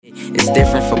It's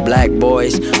different for black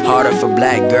boys, harder for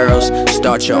black girls.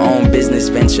 Start your own business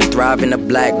venture, thrive in a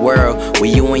black world where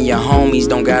you and your homies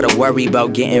don't gotta worry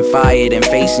about getting fired and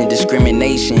facing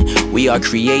discrimination. We are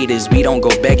creators, we don't go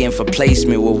begging for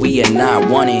placement where we are not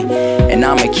wanted. And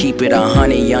I'ma keep it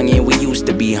 100, youngin', we used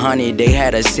to be 100. They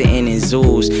had us sitting in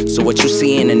zoos. So what you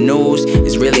see in the news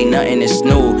is really nothing that's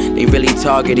new. They really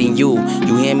targeting you.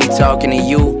 You hear me talking to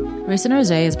you? Race and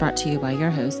Rosé is brought to you by your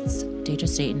hosts, Deja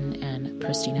Staten and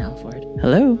Christina Alford.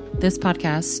 Hello. This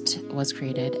podcast was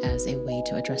created as a way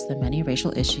to address the many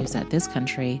racial issues that this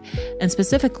country, and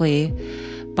specifically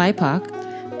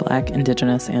BIPOC, Black,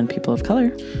 Indigenous, and people of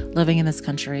color, living in this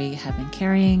country, have been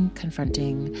carrying,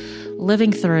 confronting,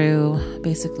 living through,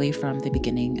 basically from the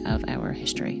beginning of our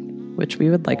history. which we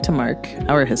would like to mark.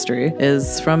 Our history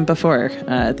is from before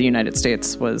the United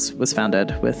States was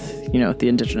founded, with, the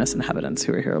indigenous inhabitants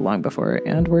who were here long before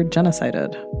and were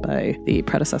genocided by the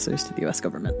predecessors to the U.S.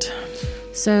 government.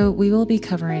 So we will be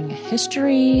covering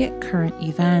history, current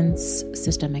events,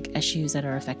 systemic issues that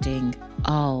are affecting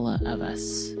all of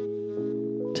us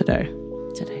Today.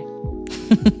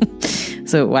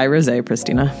 So why rosé,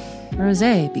 Christina?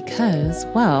 Rosé, because,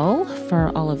 well,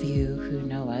 for all of you who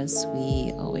know us,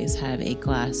 we always have a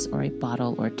glass or a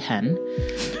bottle or 10.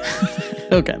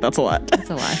 Okay, that's a lot. That's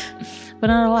a lot. But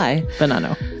not a lie. But not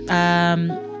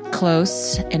no.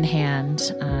 Close in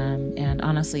hand. And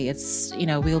honestly, it's,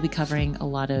 we'll be covering a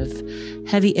lot of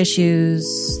heavy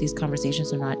issues. These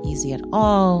conversations are not easy at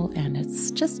all. And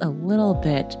it's just a little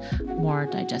bit more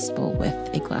digestible with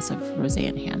a glass of rosé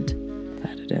in hand.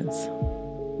 That it is.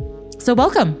 So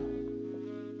welcome.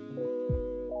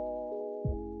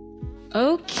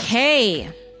 Okay.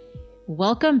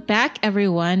 Welcome back,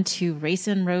 everyone, to Race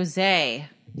and Rosé.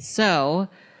 So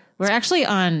we're actually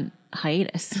on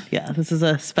hiatus. Yeah, this is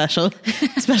a special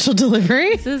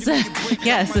delivery. This is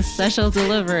a special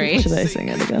delivery. Should I sing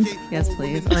it again? Yes,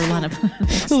 please. Or Lana.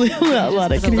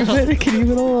 Lana, can you put a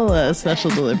little special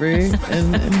delivery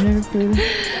in there, please?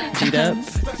 G-Dep,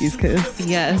 East Coast.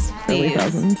 Yes, please. Early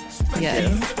thousands.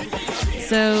 Yes.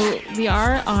 So we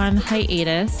are on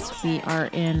hiatus. We are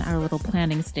in our little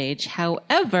planning stage.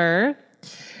 However,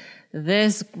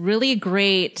 this really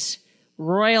great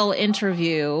royal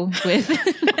interview with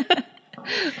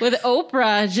with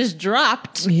Oprah just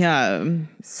dropped. Yeah.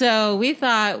 So we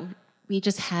thought we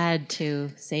just had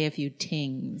to say a few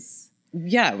tings.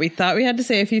 Yeah, we thought we had to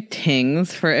say a few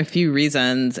tings for a few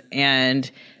reasons.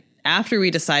 And after we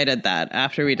decided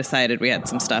we had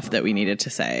some stuff that we needed to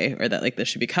say, or that this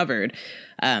should be covered.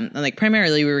 And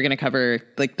primarily we were going to cover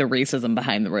the racism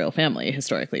behind the royal family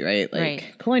historically, right? Right.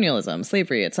 Colonialism,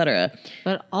 slavery, etc.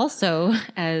 But also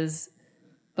as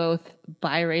both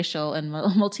biracial and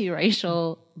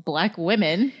multiracial Black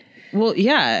women. Well,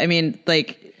 yeah, I mean,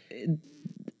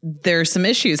 there's some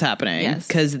issues happening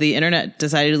because the internet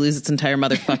decided to lose its entire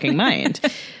motherfucking mind.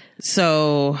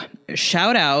 So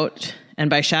shout out. And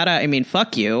by shout out, I mean,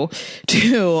 fuck you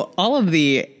to all of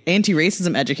the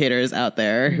anti-racism educators out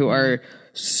there who are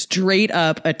straight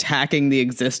up attacking the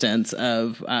existence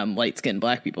of light-skinned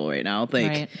Black people right now.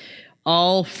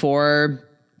 All for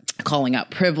calling out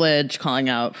privilege, calling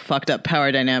out fucked up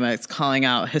power dynamics, calling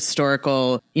out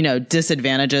historical,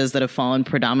 disadvantages that have fallen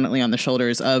predominantly on the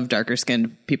shoulders of darker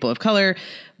skinned people of color,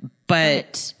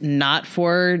 but not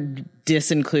for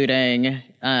disincluding,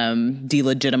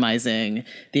 delegitimizing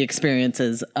the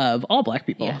experiences of all Black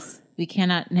people. Yes. We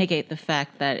cannot negate the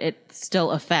fact that it still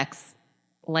affects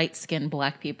light-skinned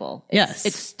Black people.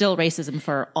 It's still racism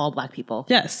for all Black people.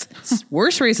 Yes.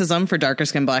 Worse racism for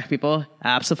darker-skinned Black people.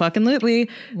 Absolutely.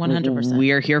 100%.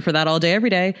 We are here for that all day,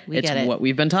 every day. It's what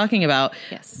we've been talking about.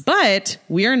 Yes. But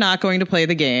we are not going to play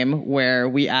the game where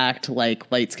we act like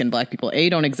light-skinned Black people, A,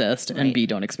 don't exist, and B,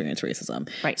 don't experience racism.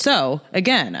 Right. So,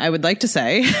 again, I would like to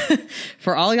say,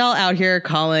 for all y'all out here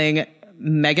calling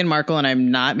Meghan Markle, and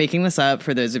I'm not making this up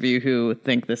for those of you who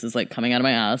think this is coming out of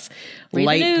my ass,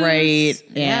 light bright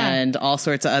and all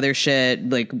sorts of other shit,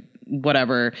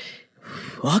 whatever.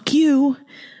 Fuck you.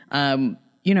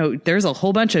 There's a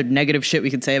whole bunch of negative shit we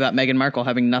could say about Meghan Markle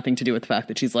having nothing to do with the fact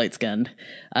that she's light skinned,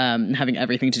 and having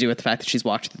everything to do with the fact that she's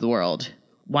walked through the world.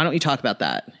 Why don't we talk about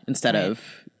that instead of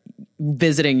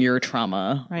visiting your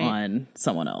trauma on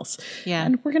someone else? Yeah.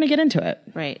 And we're going to get into it.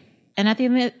 Right. And at the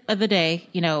end of the day,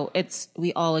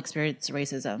 we all experience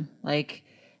racism.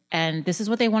 And this is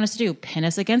what they want us to do, pin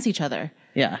us against each other.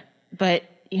 Yeah. But,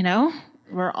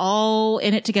 we're all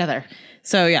in it together.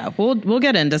 So yeah, we'll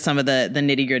get into some of the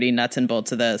nitty gritty nuts and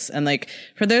bolts of this. And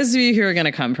for those of you who are going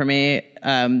to come for me,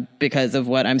 because of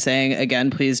what I'm saying, again,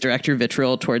 please direct your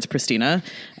vitriol towards Christina.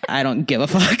 I don't give a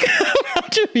fuck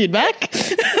about your feedback.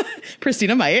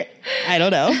 Pristina might. I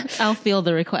don't know. I'll feel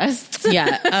the requests.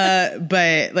 Yeah.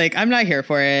 But like, I'm not here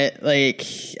for it. Like,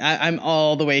 I'm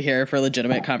all the way here for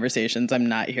legitimate conversations. I'm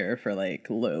not here for like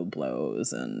low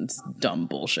blows and dumb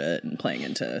bullshit and playing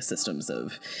into systems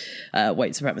of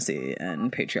white supremacy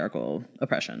and patriarchal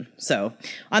oppression. So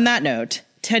on that note,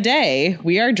 today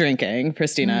we are drinking,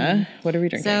 Pristina. What are we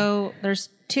drinking? So there's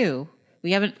two.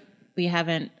 We haven't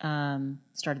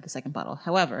started the second bottle.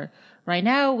 However, right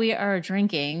now we are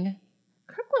drinking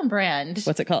Kirkland brand.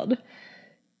 What's it called?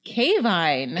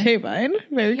 K-Vine. K-Vine.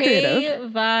 Very creative.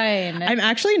 K-Vine. I'm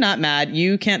actually not mad.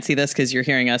 You can't see this because you're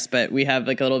hearing us, but we have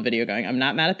like a little video going. I'm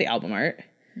not mad at the album art.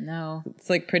 No. It's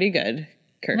like pretty good.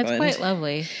 Kirkland. That's quite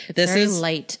lovely. It's this very is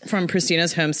light. From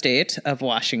Pristina's home state of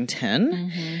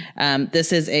Washington.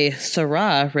 This is a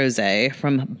Syrah rosé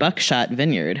from Buckshot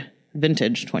Vineyard,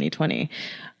 vintage 2020.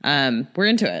 We're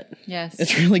into it. Yes.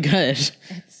 It's really good.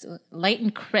 It's light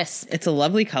and crisp. It's a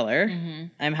lovely color.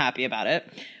 I'm happy about it.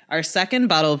 Our second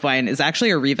bottle of wine is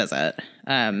actually a revisit.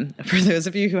 For those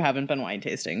of you who haven't been wine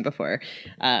tasting before,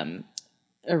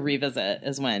 a revisit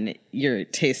is when you're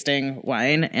tasting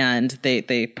wine and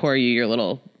they pour you your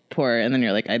little pour and then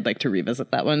you're like, I'd like to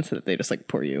revisit that one, so that they just like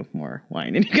pour you more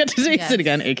wine and you get to taste it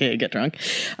again, aka get drunk.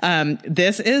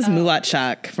 This is Mulat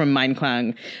Shak from Mein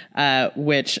Klang,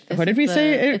 which what did we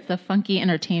say? It's the funky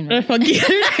entertainment. Funky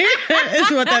entertainment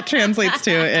is what that translates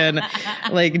to in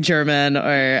like German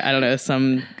or I don't know,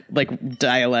 some like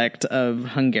dialect of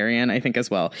Hungarian, I think as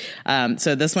well.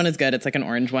 So this one is good. It's like an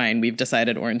orange wine. We've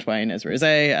decided orange wine is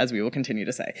rosé, as we will continue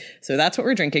to say. So that's what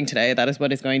we're drinking today. That is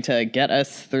what is going to get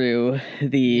us through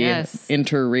the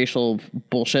interracial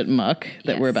bullshit muck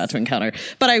that we're about to encounter.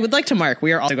 But I would like to mark,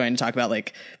 we are also going to talk about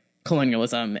like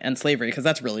colonialism and slavery, because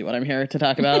that's really what I'm here to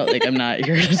talk about. Like, I'm not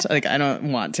here to, like, I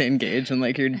don't want to engage in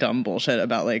like your dumb bullshit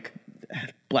about like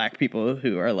black people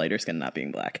who are lighter skinned not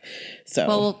being black. So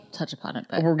we'll touch upon it.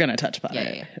 But we're going to touch upon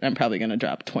it. Yeah. And I'm probably going to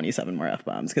drop 27 more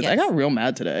F-bombs because I got real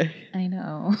mad today. I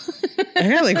know. I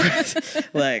got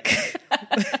like,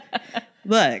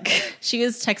 look. She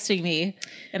was texting me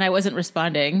and I wasn't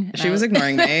responding. She was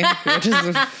ignoring me, which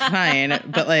is fine.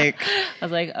 But like, I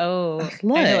was like, oh,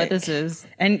 look, I know what this is.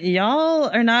 And y'all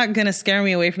are not going to scare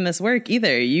me away from this work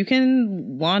either. You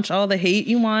can launch all the hate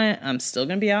you want. I'm still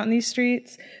going to be out in these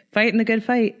streets fighting the good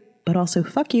fight, but also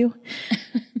fuck you.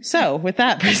 So with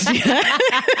that, Pristina,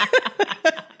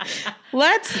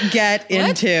 let's get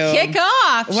into kick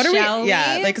off. What are we?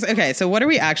 Yeah, like okay. So what are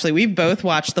we actually? We've both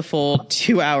watched the full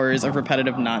 2 hours of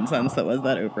repetitive nonsense that was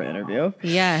that Oprah interview.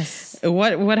 Yes.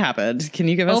 What happened? Can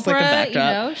you give us Oprah, like a backdrop?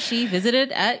 You know, she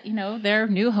visited at their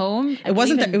new home. It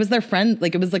wasn't. It was their friend.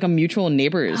 Like it was like a mutual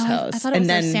neighbor's house. I thought it was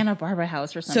their Santa Barbara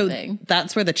house or something. So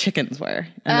that's where the chickens were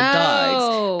and the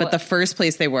dogs. But the first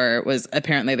place they were was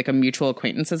apparently like a mutual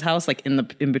acquaintance's house, like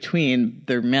in between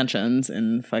their mansions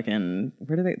in fucking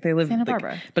where do they live? Santa like,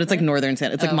 Barbara. But it's like northern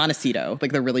Santa. It's like Montecito,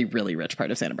 like the really really rich part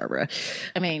of Santa Barbara.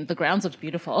 I mean, the grounds looked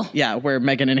beautiful. Yeah, where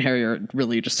Meghan and Harry are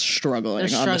really just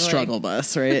struggling on the struggle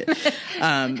bus, right?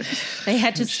 They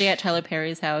had to stay at Tyler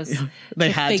Perry's house. They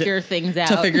had figure things out.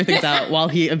 To figure things out while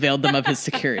he availed them of his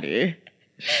security.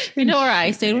 You know where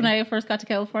I stayed when I first got to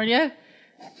California?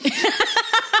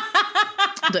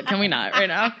 Can we not right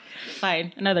now?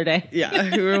 Fine, another day.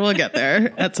 Yeah, we'll get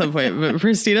there at some point. But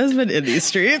Pristina's been in these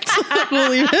streets. We'll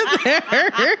leave it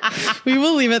there. We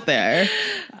will leave it there.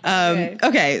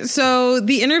 Okay, so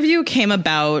the interview came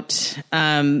about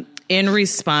in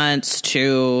response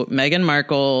to Meghan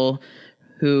Markle,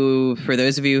 who, for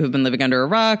those of you who've been living under a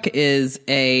rock, is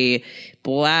a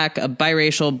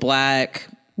biracial black,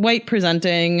 white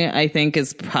presenting, I think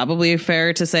is probably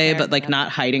fair to say, but like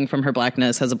not hiding from her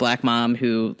blackness, has a black mom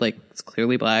who like is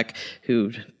clearly black,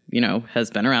 who, has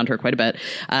been around her quite a bit.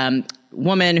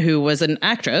 Woman who was is an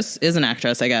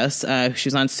actress, I guess. She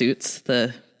was on Suits,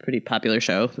 the pretty popular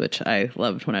show, which I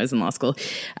loved when I was in law school.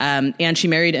 And she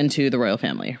married into the royal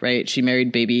family, right? She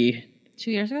married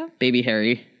 2 years ago? Baby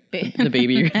Harry. The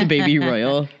baby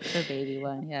royal. The baby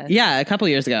one, yes. Yeah, a couple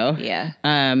years ago. Yeah.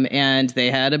 And they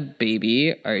had a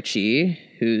baby, Archie,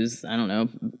 who's, I don't know,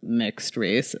 mixed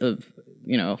race of,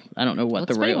 I don't know what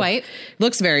looks the royal. Looks pretty white.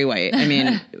 Looks very white. I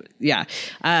mean, yeah.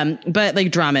 But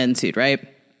like drama ensued, right?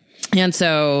 And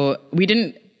so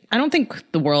I don't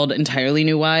think the world entirely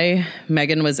knew why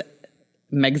Meghan was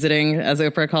Mexiting, as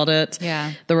Oprah called it.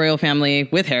 Yeah. The royal family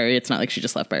with Harry. It's not like she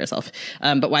just left by herself.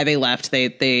 But why they left,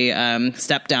 they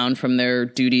stepped down from their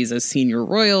duties as senior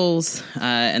royals,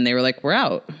 and they were like, we're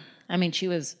out. I mean, she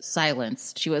was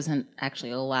silenced. She wasn't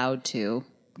actually allowed to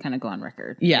kind of go on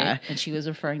record. Yeah. Right? And she was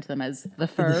referring to them as the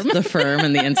firm. The firm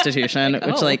and the institution,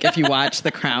 which like if you watch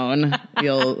The Crown,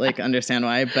 you'll like understand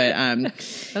why.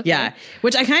 But yeah,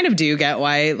 which I kind of do get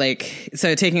why. Like,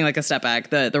 so taking like a step back,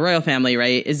 the royal family,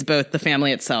 right, is both the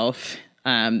family itself,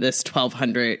 this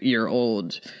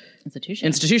 1,200-year-old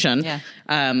institution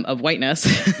of whiteness,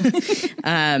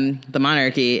 the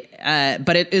monarchy,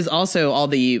 but it is also all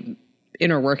the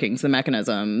inner workings, the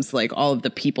mechanisms, like all of the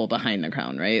people behind the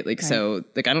crown, right? Like, so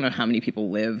like, I don't know how many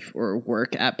people live or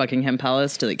work at Buckingham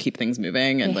Palace to like keep things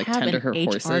moving and like tend to her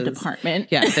horses. They have an HR department.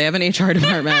 Yeah, they have an HR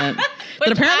department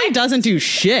that apparently doesn't do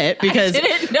shit because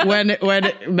when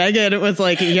Meghan was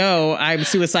like, yo, I'm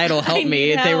suicidal, help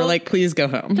me, they were like, please go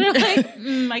home. They're like,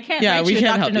 I can't. Yeah, we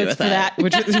can't help you with that.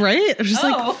 Which is right. It's just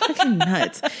like fucking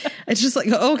nuts. It's just like,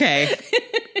 okay.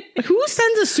 Who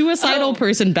sends a suicidal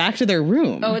person back to their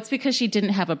room? Oh, it's because she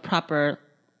didn't have a proper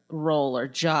role or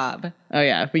job. Oh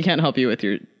yeah, we can't help you with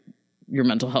your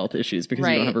mental health issues because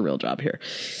you don't have a real job here.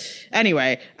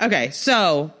 Anyway, okay,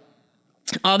 so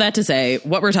all that to say,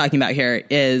 what we're talking about here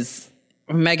is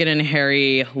Meghan and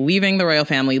Harry leaving the royal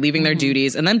family, leaving their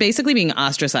duties, and then basically being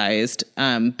ostracized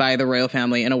by the royal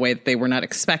family in a way that they were not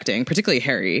expecting. Particularly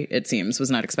Harry, it seems, was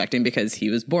not expecting because he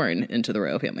was born into the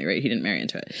royal family, right? He didn't marry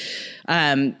into it.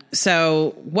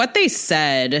 So what they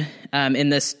said in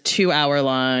this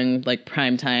 2-hour-long like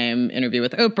primetime interview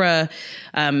with Oprah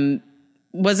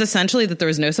was essentially that there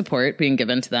was no support being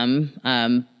given to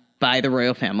them by the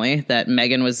royal family, that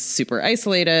Meghan was super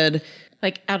isolated.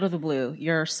 Like, out of the blue,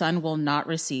 your son will not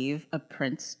receive a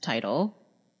prince title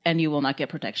and you will not get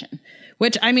protection.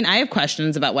 Which, I mean, I have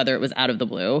questions about whether it was out of the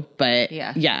blue, but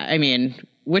yeah, I mean,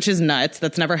 which is nuts.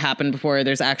 That's never happened before.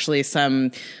 There's actually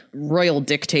some royal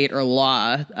dictate or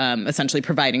law essentially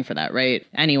providing for that, right?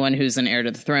 Anyone who's an heir to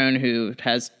the throne who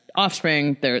has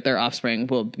offspring, their offspring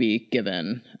will be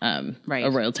given a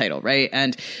royal title, right?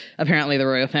 And apparently the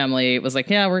royal family was like,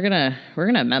 yeah, we're gonna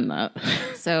amend that.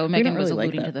 So Meghan was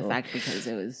alluding to the fact because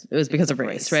it was because of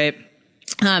race, right?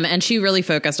 And she really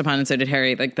focused upon, and so did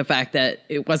Harry, like the fact that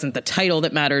it wasn't the title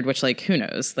that mattered, which like, who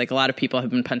knows? Like a lot of people have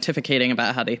been pontificating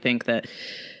about how they think that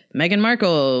Meghan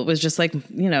Markle was just like,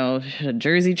 you know, a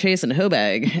Jersey Chase and hoe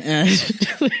bag and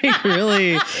like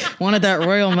really wanted that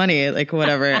royal money, like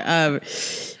whatever.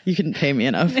 You couldn't pay me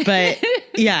enough, but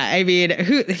yeah, I mean,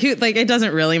 who like, it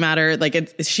doesn't really matter.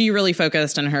 Like she really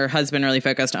focused and her husband really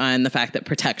focused on the fact that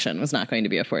protection was not going to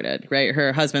be afforded, right?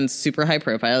 Her husband's super high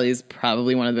profile. He's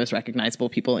probably one of the most recognizable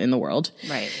people in the world.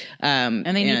 Right. And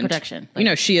they need protection. Like, you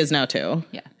know, she is now too.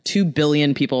 Yeah. 2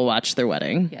 billion people watched their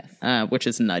wedding, yes, which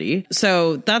is nutty.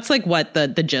 So that's like what the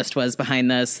gist was behind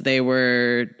this. They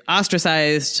were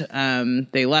ostracized.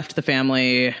 They left the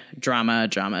family. Drama.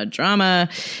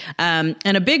 And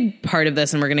a big part of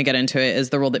this, and we're going to get into it,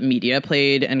 is the role that media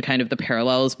played and kind of the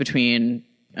parallels between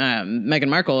Meghan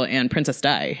Markle and Princess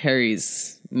Di,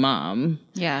 Harry's mom.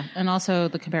 Yeah, and also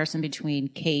the comparison between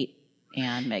Kate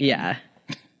and Meghan. Yeah.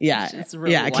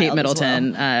 Really Kate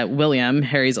Middleton, well. William,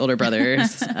 Harry's older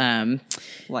brother's wife,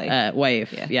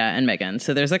 and Meghan.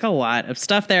 So there's like a lot of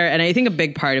stuff there, and I think a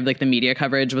big part of like the media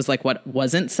coverage was like what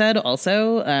wasn't said.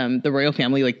 Also, the royal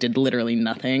family like did literally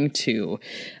nothing to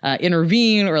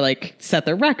intervene or like set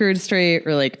the record straight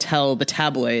or like tell the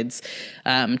tabloids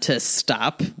to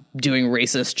stop doing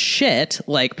racist shit,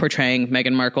 like portraying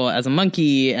Meghan Markle as a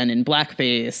monkey and in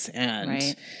blackface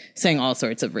and saying all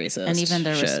sorts of racist and even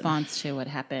their shit. Response to what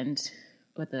happened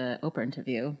with the Oprah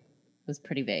interview was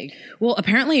pretty vague. Well,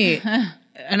 apparently,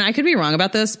 and I could be wrong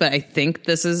about this, but I think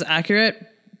this is accurate.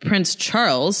 Prince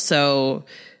Charles, so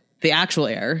the actual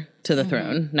heir to the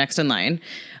throne, next in line,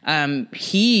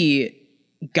 he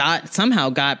somehow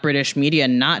got British media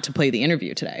not to play the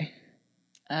interview today.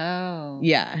 Oh.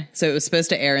 Yeah. So it was supposed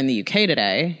to air in the UK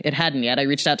today. It hadn't yet. I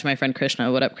reached out to my friend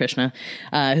Krishna. What up, Krishna?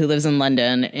 Who lives in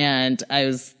London. And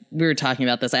we were talking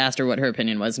about this. I asked her what her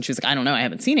opinion was. And she was like, I don't know. I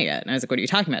haven't seen it yet. And I was like, what are you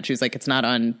talking about? She was like, it's not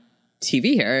on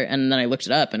TV here. And then I looked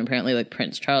it up. And apparently like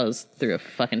Prince Charles threw a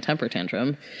fucking temper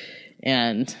tantrum.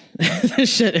 And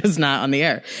this shit is not on the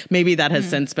air. Maybe that has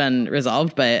since been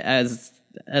resolved. But as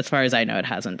far as I know, it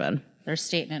hasn't been. Their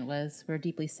statement was, we're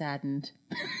deeply saddened.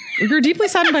 You're deeply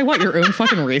saddened by what? Your own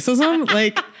fucking racism?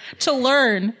 Like, to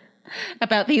learn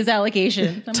about these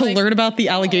allegations. Learn about the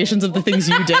allegations of the things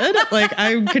you did? Like,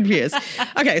 I'm confused.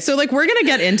 Okay, so like we're gonna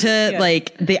get into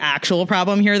like the actual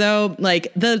problem here though.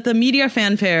 Like the media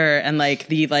fanfare and like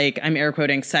the like I'm air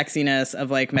quoting sexiness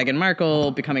of like Meghan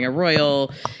Markle becoming a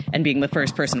royal and being the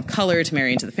first person of color to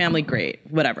marry into the family, great,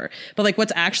 whatever. But like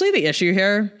what's actually the issue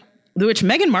here, which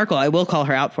Meghan Markle I will call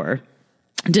her out for,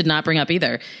 did not bring up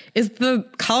either, is the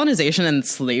colonization and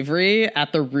slavery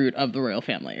at the root of the royal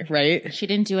family, right? She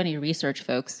didn't do any research,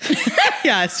 folks.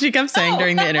 Yeah, she kept saying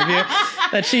during the interview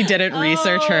that she didn't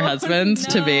research her husband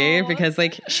to be, because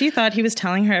like she thought he was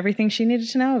telling her everything she needed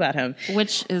to know about him.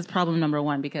 Which is problem number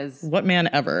one, because what man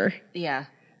ever? Yeah.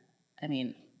 I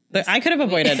mean, I could have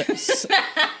avoided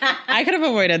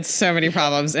so many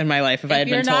problems in my life if I had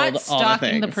been told all the things. You're not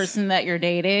stalking the person that you're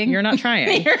dating. You're not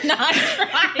trying. You're not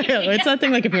trying. It's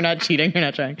something like if you're not cheating, you're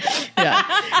not trying.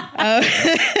 Yeah.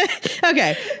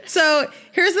 Okay. So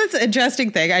here's this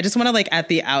interesting thing. I just want to like at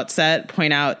the outset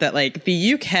point out that like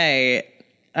the UK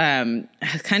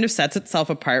kind of sets itself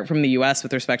apart from the US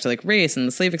with respect to like race and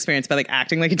the slave experience by like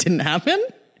acting like it didn't happen.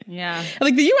 Yeah.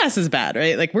 Like the US is bad,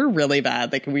 right? Like we're really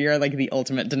bad. Like we are like the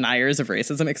ultimate deniers of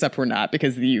racism, except we're not,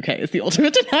 because the UK is the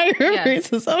ultimate denier of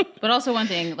racism. But also one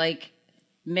thing, like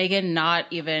Meghan not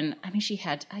even, I mean,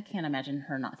 I can't imagine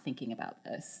her not thinking about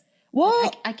this. Well,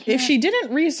 like, I can't. If she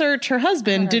didn't research her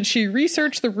husband, did she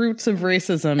research the roots of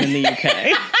racism in the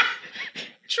UK?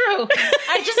 True.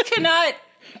 I just cannot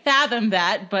fathom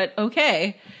that, but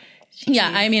okay. Jeez.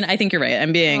 Yeah, I mean, I think you're right.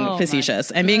 I'm being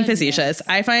facetious.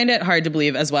 I find it hard to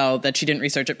believe as well that she didn't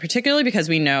research it, particularly because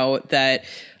we know that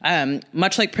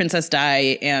much like Princess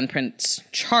Di and Prince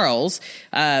Charles,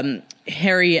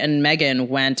 Harry and Meghan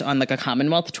went on like a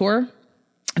Commonwealth tour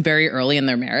very early in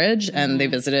their marriage, and they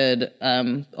visited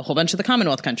a whole bunch of the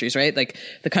Commonwealth countries, right? Like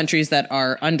the countries that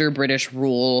are under British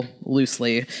rule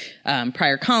loosely,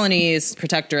 prior colonies,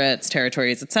 protectorates,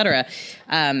 territories, etc.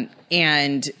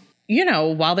 And you know,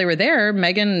 while they were there,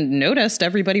 Meghan noticed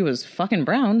everybody was fucking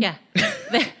brown. Yeah.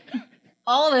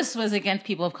 All of this was against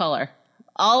people of color.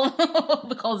 All of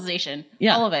the colonization.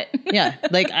 Yeah. All of it. Yeah.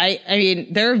 Like, I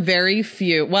mean, there are very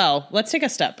few. Well, let's take a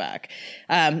step back.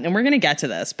 And we're going to get to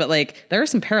this. But, like, there are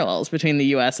some parallels between the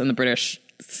U.S. and the British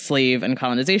slave and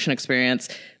colonization experience.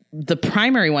 The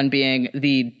primary one being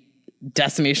the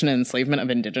decimation and enslavement of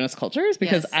indigenous cultures.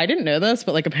 Because I didn't know this,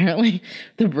 but, like, apparently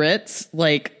the Brits,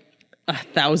 like,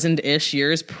 1,000-ish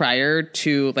years prior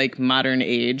to like modern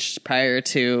age, prior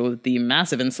to the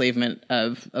massive enslavement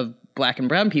of Black and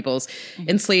brown peoples,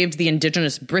 enslaved the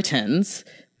indigenous Britons,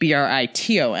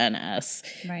 Britons,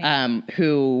 right.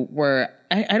 Who were,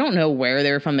 I don't know where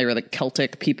they were from. They were like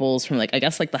Celtic peoples from like, I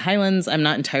guess like the Highlands. I'm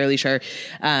not entirely sure.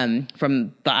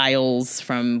 From the Isles,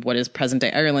 from what is present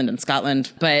day Ireland and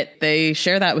Scotland. But they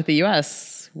share that with the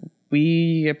U.S.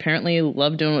 We apparently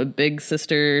love doing what Big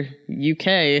Sister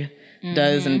UK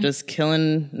does, and just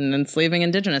killing and enslaving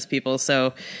indigenous people.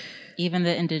 So even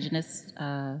the indigenous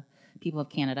people of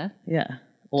Canada. Yeah.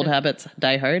 Old habits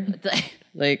die hard.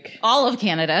 Like all of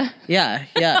Canada. Yeah.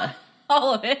 Yeah.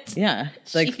 All of it. Yeah.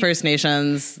 Like Jeez. First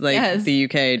Nations, like the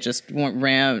UK just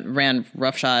ran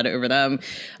roughshod over them.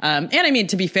 And I mean,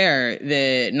 to be fair,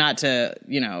 not to,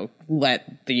 you know,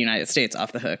 let the United States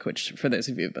off the hook, which for those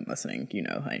of you who've been listening, you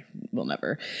know, I will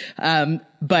never.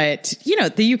 But, you know,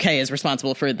 the UK is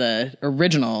responsible for the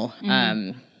original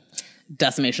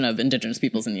decimation of indigenous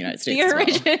peoples in the United States. The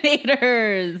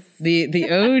originators. The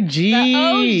OGs. The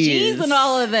OGs in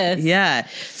all of this. Yeah.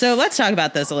 So let's talk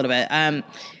about this a little bit.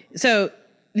 So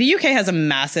the UK has a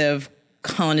massive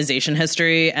colonization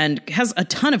history and has a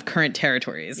ton of current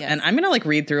territories. Yes. And I'm going to like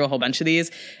read through a whole bunch of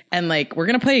these, and like we're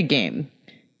going to play a game.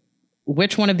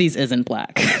 Which one of these isn't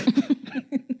black?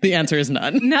 The answer is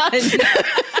none. None.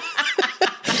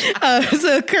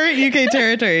 So current UK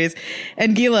territories: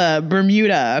 Anguilla,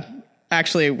 Bermuda.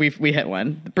 Actually, we hit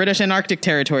one. British Antarctic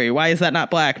Territory. Why is that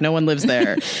not black? No one lives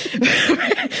there.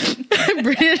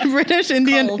 British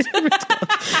Indian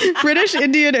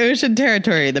Ocean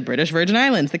Territory, the British Virgin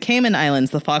Islands, the Cayman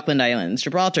Islands, the Falkland Islands,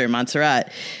 Gibraltar, Montserrat,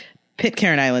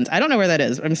 Pitcairn Islands. I don't know where that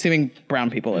is. I'm assuming brown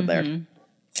people live there.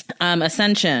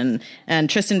 Ascension and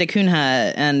Tristan da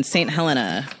Cunha and St.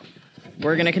 Helena.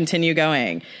 We're going to continue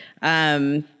going.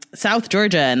 South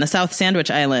Georgia and the South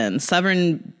Sandwich Islands,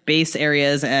 southern base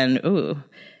areas, and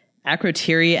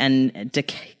Akrotiri and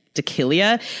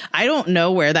Dhekelia. I don't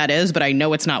know where that is, but I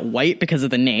know it's not white because of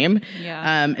the name.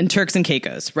 Yeah. And Turks and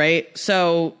Caicos, right?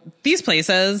 So these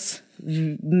places,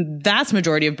 vast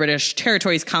majority of British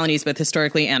territories, colonies, both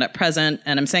historically and at present.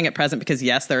 And I'm saying at present because,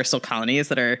 yes, there are still colonies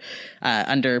that are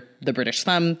under the British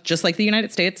thumb, just like the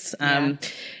United States. And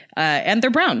they're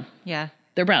brown. Yeah.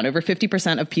 They're brown. Over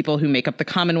 50% of people who make up the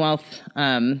Commonwealth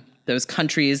those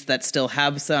countries that still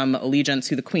have some allegiance,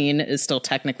 who the queen is still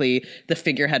technically the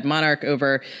figurehead monarch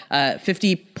over.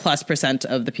 50+%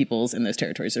 of the peoples in those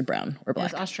territories are brown or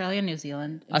black. There's Australia, New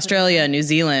Zealand. New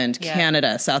Zealand,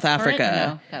 Canada, South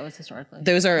Africa. No, that was historically.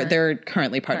 They're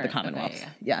currently part of the Commonwealth. Okay,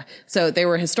 yeah. So they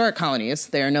were historic colonies.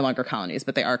 They are no longer colonies,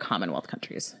 but they are Commonwealth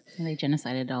countries. And they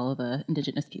genocided all of the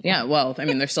indigenous people. Yeah, well, I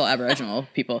mean, they're still Aboriginal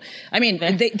people. I mean,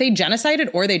 they genocided,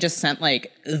 or they just sent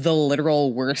like the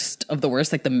literal worst of the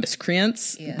worst, like the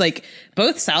miscreants. Yes. Like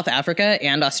both South Africa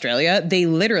and Australia, they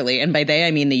literally, and by they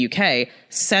I mean the UK,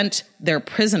 sent their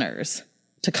prisoners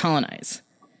to colonize.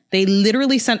 They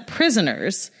literally sent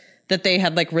prisoners that they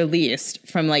had like released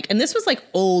from like, and this was like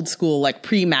old school, like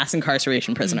pre-mass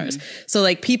incarceration prisoners. So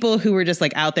like people who were just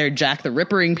like out there Jack the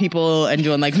Rippering people and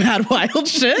doing like mad wild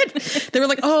shit. They were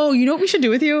like, oh, you know what we should do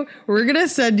with you? We're going to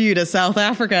send you to South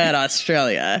Africa and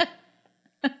Australia.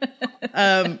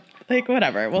 Like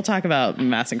whatever. We'll talk about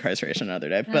mass incarceration another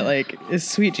day, but like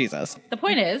sweet Jesus. The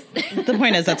point is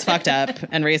That's fucked up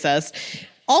and racist.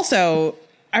 Also,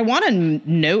 I want to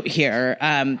note here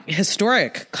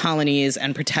historic colonies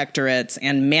and protectorates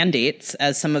and mandates,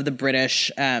 as some of the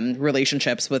British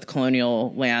relationships with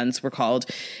colonial lands were called,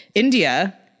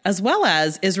 India, as well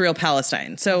as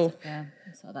Israel-Palestine. So yeah,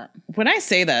 I saw that. When I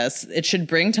say this, it should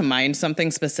bring to mind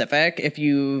something specific if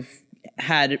you've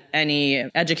had any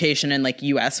education in like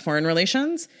U.S. foreign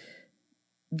relations.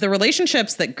 The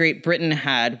relationships that Great Britain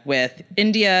had with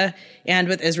India and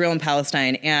with Israel and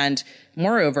Palestine, and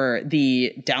moreover,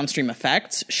 the downstream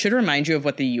effects, should remind you of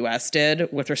what the U.S.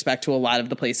 did with respect to a lot of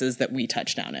the places that we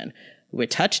touched down in. We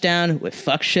touched down, we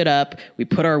fucked shit up, we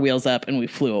put our wheels up, and we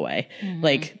flew away.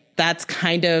 Like, that's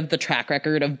kind of the track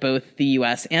record of both the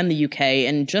U.S. and the U.K.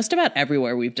 and just about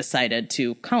everywhere we've decided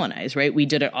to colonize, right? We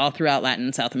did it all throughout Latin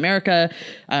and South America.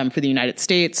 For the United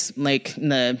States, like in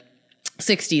the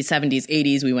 60s, 70s,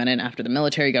 80s, we went in after the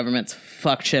military governments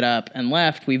fucked shit up and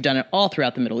left. We've done it all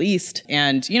throughout the Middle East.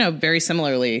 And, you know, very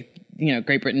similarly, you know,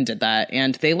 Great Britain did that.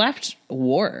 And they left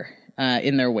war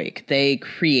in their wake. They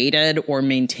created or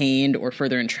maintained or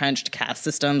further entrenched caste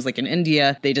systems. Like in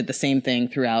India, they did the same thing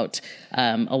throughout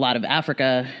a lot of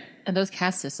Africa. And those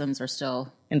caste systems are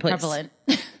still in place. Prevalent.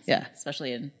 Yeah.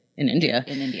 Especially in India.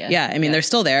 In India. Yeah, I mean, they're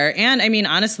still there. And I mean,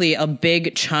 honestly, a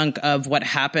big chunk of what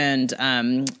happened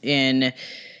in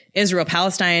Israel,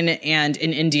 Palestine, and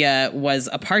in India was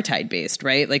apartheid based,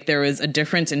 right? Like there was a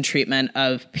difference in treatment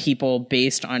of people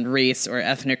based on race or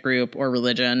ethnic group or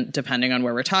religion, depending on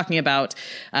where we're talking about.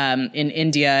 In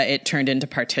India, it turned into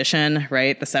partition,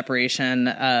 right? The separation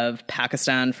of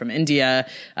Pakistan from India,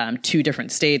 two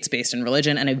different states based in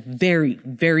religion, and a very,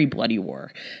 very bloody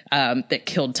war that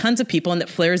killed tons of people and that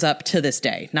flares up to this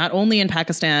day, not only in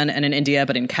Pakistan and in India,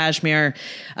 but in Kashmir.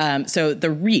 So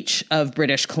the reach of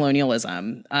British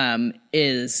colonialism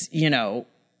is, you know,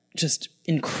 just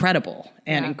incredible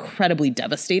and incredibly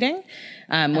devastating.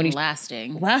 When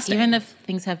lasting. Even if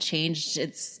things have changed,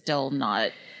 it's still not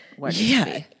what it used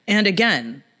to be. And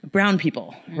again, brown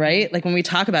people, right? Like when we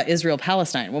talk about Israel,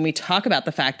 Palestine, when we talk about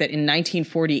the fact that in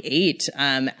 1948,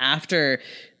 after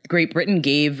Great Britain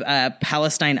gave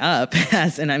Palestine up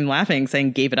and I'm laughing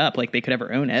saying gave it up like they could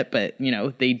ever own it, but you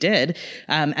know, they did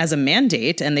as a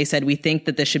mandate. And they said, we think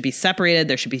that this should be separated.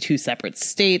 There should be two separate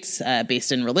states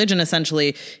based in religion,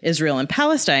 essentially, Israel and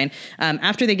Palestine.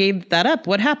 After they gave that up,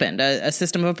 what happened? A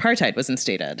system of apartheid was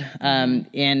instated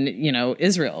in, you know,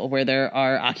 Israel, where there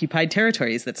are occupied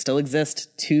territories that still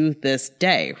exist to this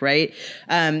day, right?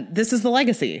 This is the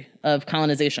legacy of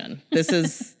colonization.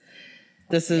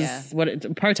 This is what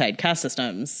apartheid, caste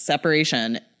systems,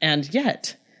 separation. And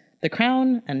yet the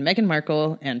Crown and Meghan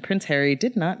Markle and Prince Harry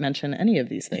did not mention any of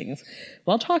these things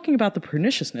while talking about the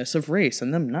perniciousness of race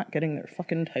and them not getting their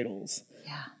fucking titles.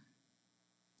 Yeah.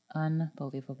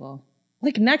 Unbelievable.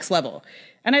 Like next level.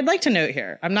 And I'd like to note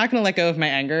here, I'm not going to let go of my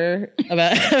anger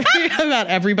about about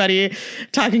everybody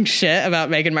talking shit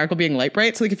about Meghan Markle being light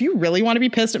bright. So like, if you really want to be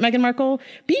pissed at Meghan Markle,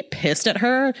 be pissed at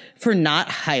her for not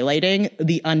highlighting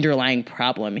the underlying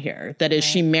problem here. That is,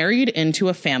 she married into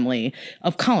a family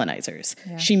of colonizers.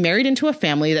 Yeah. She married into a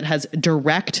family that has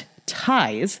direct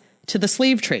ties to the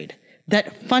slave trade,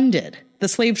 that funded the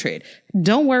slave trade.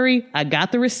 Don't worry, I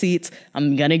got the receipts.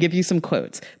 I'm going to give you some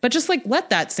quotes. But just like,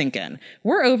 let that sink in.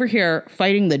 We're over here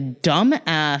fighting the dumb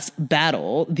ass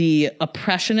battle, the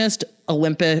oppressionist,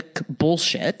 Olympic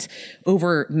bullshit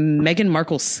over Meghan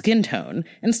Markle's skin tone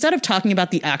instead of talking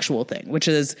about the actual thing, which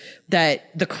is that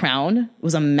the crown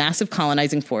was a massive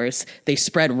colonizing force. They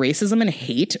spread racism and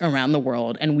hate around the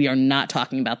world, and we are not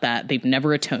talking about that. They've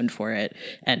never atoned for it.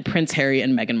 And Prince Harry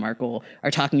and Meghan Markle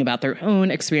are talking about their own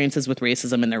experiences with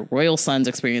racism and their royal son's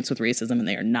experience with racism, and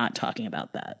they are not talking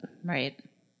about that. Right.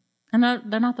 And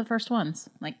they're not the first ones.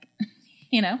 Like,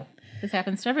 you know, this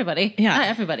happens to everybody. Yeah. Not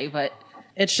everybody, but...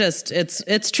 It's just,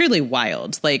 it's truly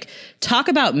wild. Like, talk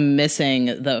about missing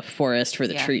the forest for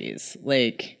the trees.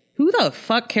 Like, who the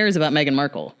fuck cares about Meghan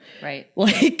Markle? Right.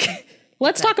 Like,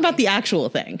 let's talk about the actual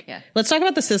thing. Yeah. Let's talk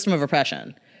about the system of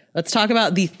oppression. Let's talk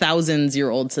about the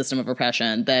thousands-year-old system of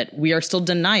oppression that we are still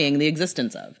denying the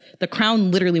existence of. The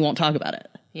crown literally won't talk about it.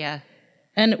 Yeah.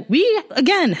 And we,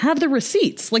 again, have the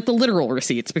receipts, like the literal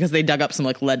receipts, because they dug up some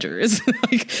like ledgers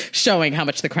like showing how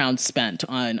much the crown spent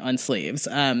on slaves.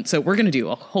 So we're going to do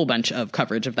a whole bunch of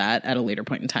coverage of that at a later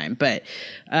point in time. But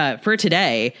for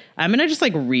today, I'm going to just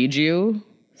like read you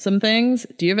some things.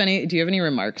 Do you have any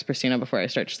remarks, Christina, before I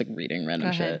start just like reading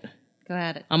random shit? Go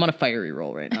ahead. I'm on a fiery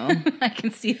roll right now. I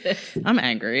can see this. I'm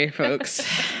angry, folks.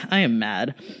 I am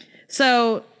mad.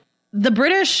 So the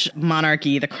British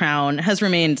monarchy, the crown, has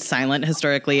remained silent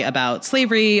historically about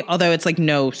slavery, although it's like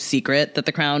no secret that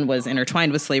the crown was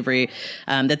intertwined with slavery,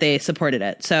 that they supported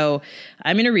it. So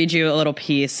I'm going to read you a little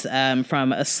piece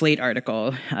from a Slate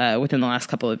article within the last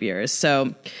couple of years.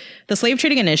 So the slave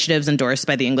trading initiatives endorsed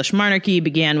by the English monarchy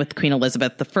began with Queen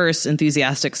Elizabeth I's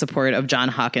enthusiastic support of John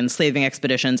Hawkins' slaving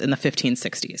expeditions in the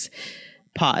 1560s.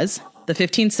 Pause. The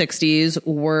 1560s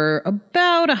were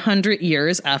about 100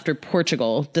 years after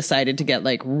Portugal decided to get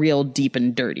like real deep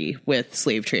and dirty with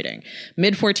slave trading.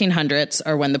 Mid 1400s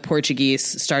are when the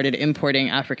Portuguese started importing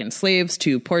African slaves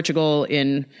to Portugal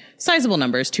in sizable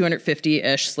numbers.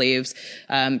 250-ish slaves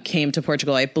came to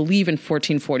Portugal, I believe, in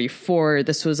 1444.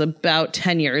 This was about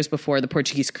 10 years before the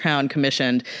Portuguese crown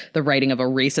commissioned the writing of a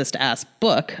racist-ass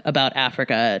book about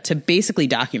Africa to basically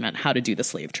document how to do the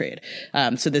slave trade.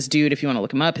 So this dude, if you want to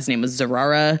look him up, his name was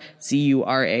Zurara,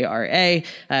 Zurara.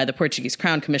 The Portuguese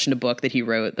crown commissioned a book that he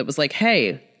wrote that was like,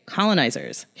 hey,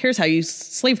 colonizers, here's how you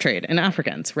slave trade in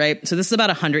Africans, right? So this is about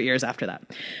 100 years after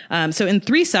that. So in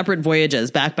 3 separate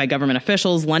voyages backed by government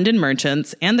officials, London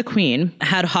merchants and the Queen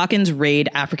had Hawkins raid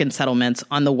African settlements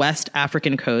on the West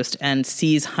African coast and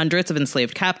seize hundreds of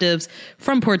enslaved captives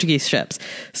from Portuguese ships.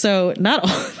 So not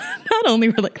only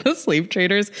were like the slave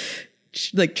traders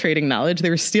like trading knowledge, they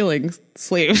were stealing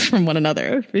slaves from one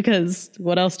another, because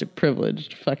what else do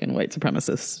privileged fucking white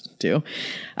supremacists do?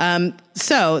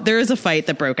 So there is a fight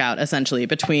that broke out essentially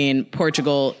between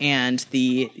Portugal and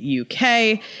the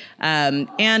UK.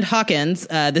 And Hawkins,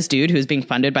 this dude who was being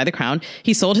funded by the crown,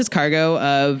 he sold his cargo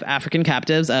of African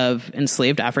captives, of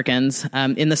enslaved Africans,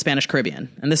 in the Spanish Caribbean.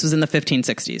 And this was in the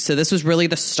 1560s. So this was really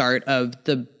the start of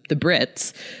the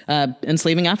Brits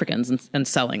enslaving Africans and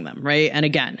selling them, right? And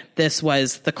again, this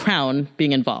was the crown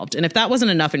being involved. And if that wasn't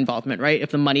enough involvement, right?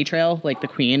 If the money trail, like the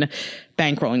Queen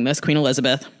bankrolling this, Queen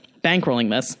Elizabeth bankrolling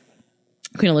this,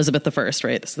 Queen Elizabeth I,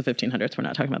 right? This is the 1500s. We're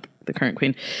not talking about the current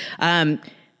queen.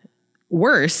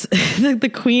 Worse,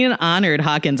 the Queen honored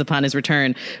Hawkins upon his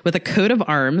return with a coat of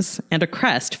arms and a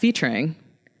crest featuring,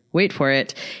 wait for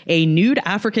it, a nude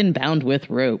African bound with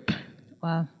rope.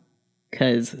 Wow.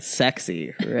 'Cause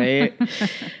sexy, right?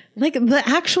 Like the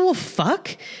actual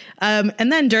fuck.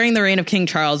 And then during the reign of King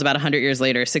Charles, about 100 years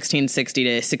later, 1660 to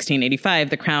 1685,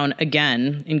 the crown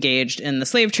again engaged in the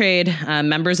slave trade.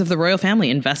 Members of the royal family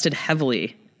invested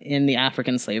heavily in the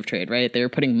African slave trade, right? They were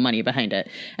putting money behind it.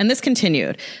 And this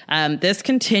continued. This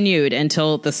continued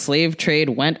until the slave trade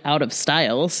went out of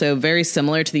style. So very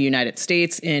similar to the United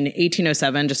States. In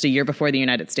 1807, just a year before the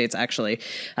United States, actually,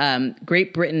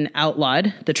 Great Britain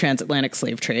outlawed the transatlantic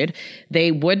slave trade.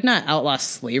 They would not outlaw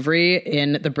slavery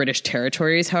in the British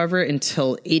territories, however,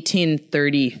 until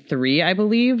 1833, I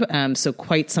believe. So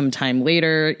quite some time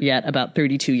later, yet about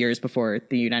 32 years before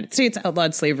the United States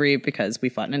outlawed slavery, because we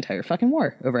fought an entire fucking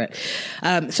war over it.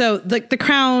 So the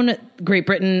crown, Great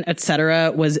Britain,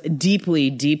 etc., was deeply,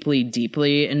 deeply,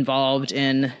 deeply involved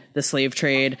in the slave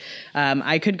trade.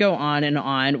 I could go on and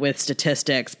on with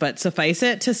statistics, but suffice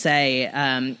it to say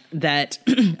that,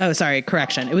 oh, sorry,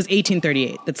 correction. It was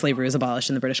 1838 that slavery was abolished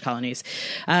in the British colonies.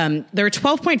 There were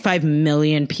 12.5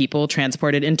 million people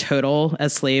transported in total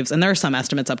as slaves, and there are some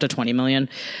estimates up to 20 million,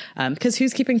 because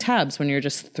who's keeping tabs when you're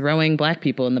just throwing black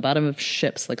people in the bottom of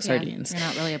ships like sardines? You're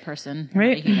not really a person,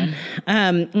 right? Not a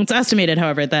human. It's estimated,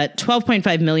 however, that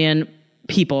 12.5 million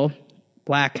people,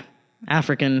 black,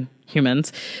 African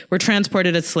humans, were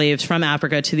transported as slaves from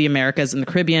Africa to the Americas and the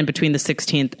Caribbean between the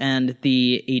 16th and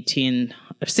the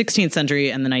 16th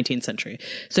century and the 19th century.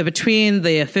 So between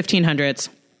the 1500s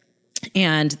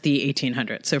and the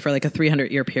 1800s. So for like a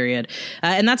 300-year period.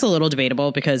 And that's a little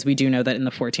debatable because we do know that in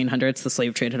the 1400s, the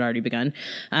slave trade had already begun.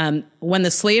 When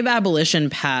the Slave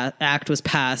Abolition Act was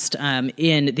passed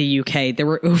in the UK, there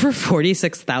were over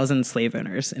 46,000 slave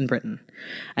owners in Britain.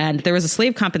 And there was a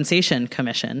Slave Compensation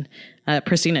Commission.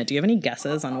 Pristina, do you have any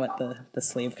guesses on what the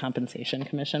Slave Compensation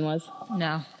Commission was?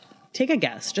 No. Take a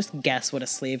guess. Just guess what a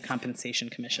Slave Compensation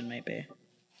Commission might be.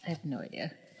 I have no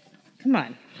idea. Come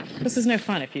on. This is no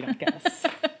fun if you don't guess.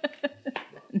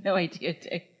 No idea,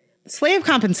 Dick. Slave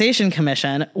Compensation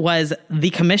Commission was the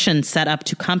commission set up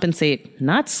to compensate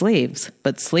not slaves,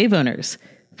 but slave owners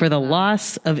for the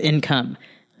loss of income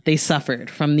they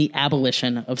suffered from the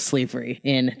abolition of slavery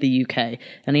in the UK.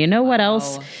 And you know what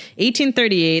else?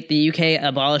 1838, the UK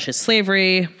abolishes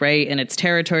slavery, right, in its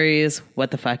territories, what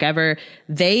the fuck ever.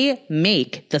 They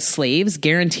make the slaves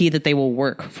guarantee that they will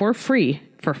work for free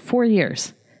for 4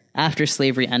 years after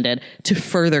slavery ended to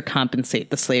further compensate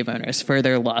the slave owners for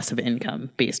their loss of income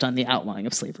based on the outlawing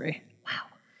of slavery.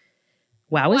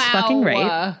 Wow is fucking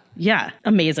right. Yeah.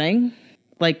 Amazing.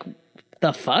 Like,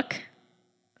 the fuck?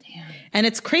 Damn. And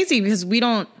it's crazy because we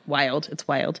don't... It's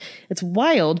wild. It's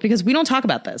wild because we don't talk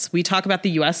about this. We talk about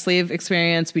the U.S. slave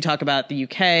experience. We talk about the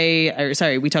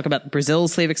we talk about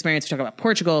Brazil's slave experience. We talk about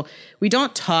Portugal. We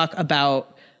don't talk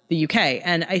about the UK.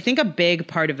 And I think a big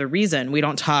part of the reason we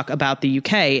don't talk about the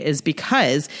UK is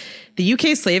because the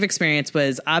UK slave experience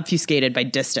was obfuscated by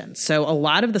distance. So a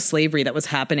lot of the slavery that was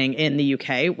happening in the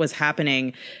UK was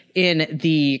happening in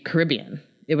the Caribbean.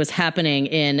 It was happening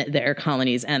in their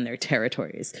colonies and their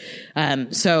territories.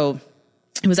 So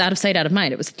it was out of sight, out of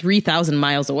mind. It was 3,000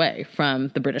 miles away from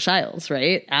the British Isles,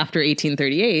 right? After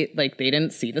 1838, like, they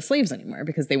didn't see the slaves anymore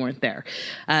because they weren't there.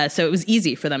 So it was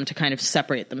easy for them to kind of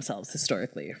separate themselves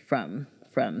historically from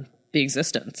the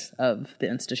existence of the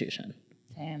institution.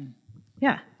 Damn.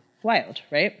 Yeah. Wild,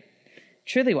 right?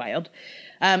 Truly wild.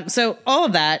 So all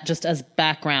of that just as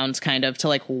background kind of to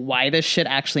like why this shit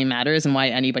actually matters and why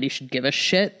anybody should give a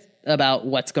shit about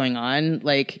what's going on.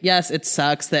 Like, yes, it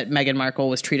sucks that Meghan Markle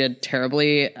was treated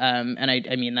terribly. And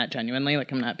I mean that genuinely,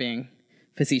 like, I'm not being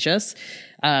facetious,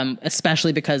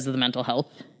 especially because of the mental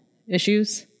health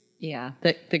issues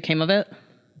that came of it.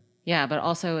 Yeah, but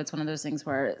also it's one of those things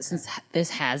where since this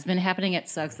has been happening, it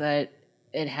sucks that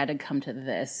it had to come to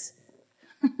this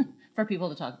for people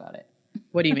to talk about it.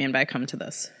 What do you mean by come to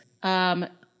this? The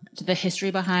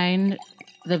history behind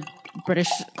the British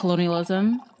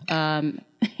colonialism,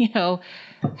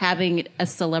 having a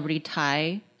celebrity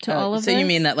tie to all of this. So you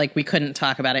mean that like we couldn't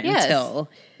talk about it until...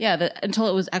 Yeah, until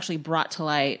it was actually brought to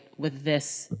light with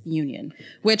this union.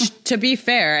 Which, to be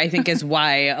fair, I think is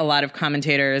why a lot of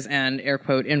commentators and air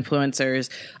quote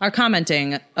influencers are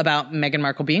commenting about Meghan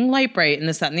Markle being light bright and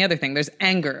this, that, and the other thing. There's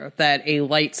anger that a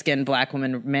light-skinned black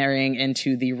woman marrying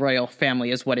into the royal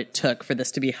family is what it took for this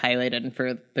to be highlighted and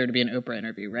for there to be an Oprah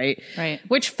interview, right? Right.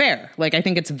 Which, fair. Like, I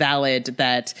think it's valid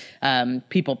that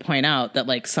people point out that,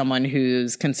 like, someone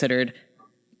who's considered...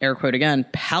 air quote again,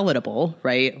 palatable,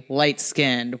 right?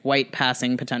 Light-skinned, white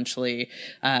passing potentially,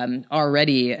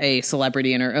 already a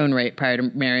celebrity in her own right prior to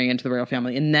marrying into the royal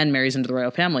family and then marries into the royal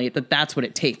family, that's what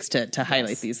it takes to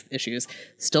highlight these issues.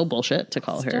 Still bullshit to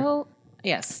call her.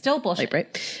 Yes, still bullshit.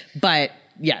 Right. But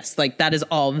yes, like that is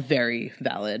all very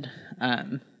valid.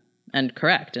 And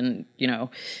correct and,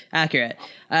 accurate.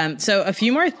 So a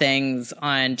few more things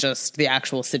on just the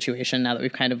actual situation now that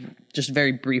we've kind of just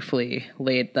very briefly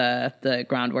laid the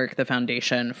groundwork, the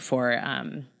foundation for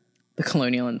the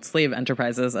colonial and slave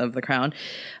enterprises of the crown.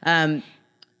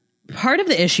 Part of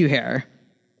the issue here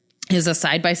is a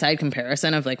side-by-side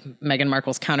comparison of like Meghan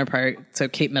Markle's counterpart, so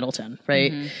Kate Middleton,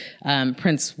 right? Mm-hmm.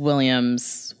 Prince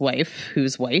William's wife,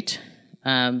 who's white,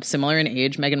 similar in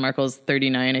age. Meghan Markle's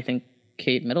 39, I think.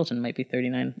 Kate Middleton might be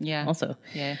 39 also.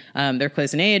 Yeah. They're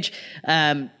close in age.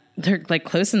 They're like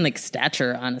close in like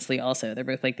stature, honestly, also. They're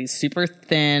both like these super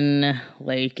thin,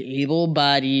 like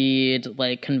able-bodied,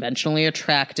 like conventionally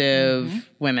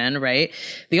attractive women, right?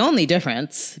 The only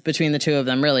difference between the two of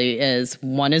them really is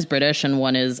one is British and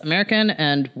one is American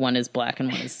and one is black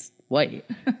and one is white,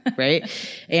 right?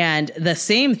 And the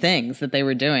same things that they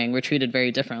were doing were treated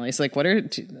very differently. So like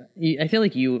I feel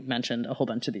like you mentioned a whole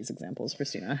bunch of these examples,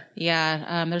 Christina.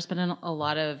 Yeah, there's been a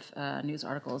lot of news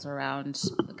articles around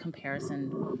the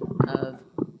comparison of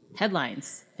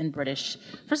headlines in British.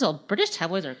 First of all, British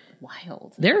tabloids are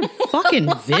wild. They're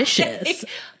fucking vicious.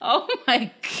 Oh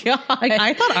my God. Like,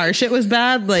 I thought our shit was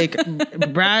bad. Like,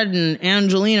 Brad and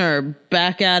Angelina are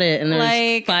back at it, and there's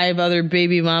Like- 5 other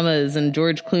baby mamas, and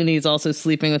George Clooney's also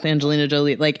sleeping with Angelina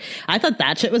Jolie. Like, I thought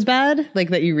that shit was bad. Like,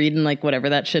 that you read in, like, whatever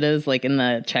that shit is, like, in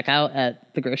the checkout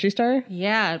at the grocery store.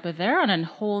 Yeah, but they're on a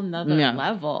whole nother Yeah.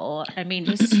 level. I mean,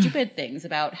 just stupid things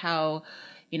about how,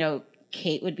 you know,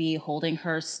 Kate would be holding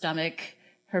her stomach,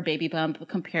 her baby bump,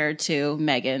 compared to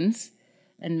Meghan's.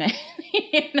 And,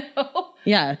 you know,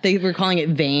 Yeah, they were calling it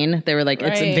vain. They were like,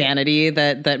 it's Right. vanity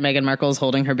that Meghan Markle's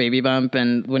holding her baby bump.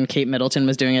 And when Kate Middleton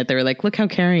was doing it, they were like, look how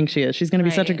caring she is. She's going to be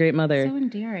such a Right. great mother. So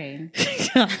endearing.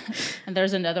 Yeah. And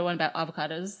there's another one about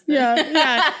avocados.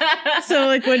 Yeah. So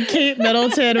like when Kate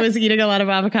Middleton was eating a lot of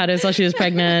avocados while she was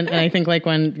pregnant, and I think like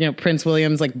when, you know, Prince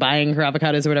William's like buying her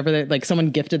avocados or whatever, like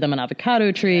someone gifted them an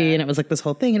avocado tree, and it was like this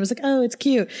whole thing. And it was like, oh, it's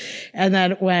cute. And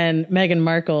then when Meghan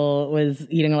Markle was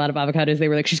eating a lot of avocados, they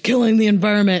were like, she's killing the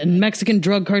environment and Mexican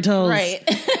drug cartels. Right.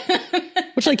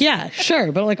 Which like, yeah,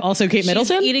 sure. But like also Kate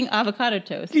Middleton. She's eating avocado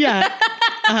toast. Yeah.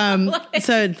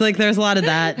 So it's like there's a lot of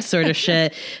that sort of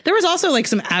shit. There was also like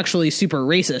some actually super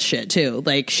racist shit too.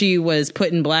 Like she was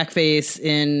put in blackface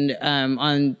in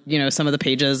on, you know, some of the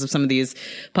pages of some of these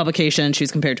publications. She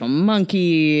was compared to a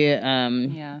monkey.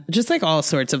 Just like all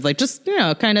sorts of like just, you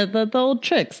know, kind of the old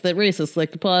tricks that racists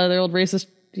like to pull out of their old racist,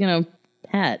 you know,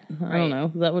 hat. I don't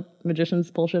know. Is that what magicians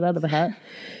pull shit out of a hat?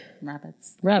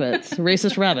 Rabbits.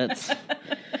 Racist rabbits.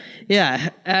 Yeah.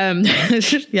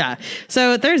 Yeah.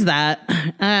 So there's that.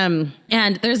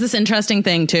 And there's this interesting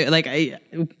thing too. Like,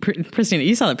 Christina,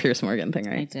 you saw the Piers Morgan thing,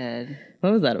 I right? did.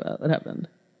 What was that about? What happened?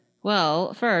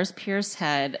 Well, first, Pierce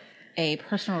had a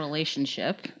personal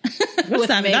relationship What's with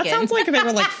that mean? That Meghan. sounds like they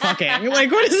were like fucking.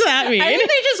 Like, what does that mean? I think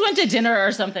they just went to dinner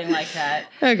or something like that.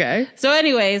 Okay. So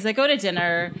anyways, they go to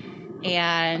dinner,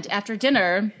 and after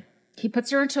dinner, he puts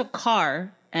her into a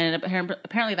car, and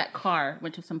apparently that car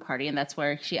went to some party, and that's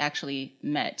where she actually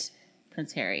met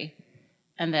Prince Harry.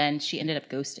 And then she ended up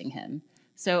ghosting him.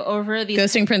 So over these...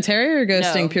 Ghosting Prince Harry or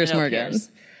ghosting Piers Morgan? Pierce.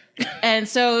 And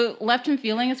so left him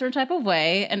feeling a certain type of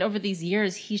way, and over these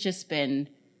years, he's just been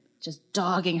just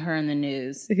dogging her in the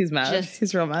news. He's mad.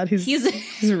 He's real mad. He's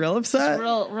real upset.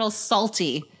 Real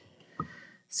salty.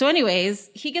 So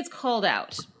anyways, he gets called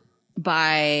out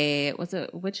by,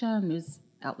 which news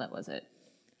outlet was it?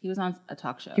 He was on a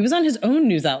talk show. He was on his own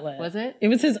news outlet. Was it? It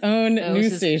was his own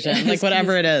news station. Like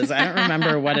whatever it is. I don't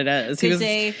remember what it is. He was,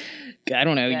 Day. I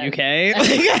don't know, UK? Like,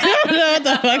 I don't know what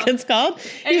the fuck it's called.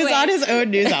 He was Anyway. on his own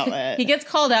news outlet. He gets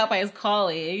called out by his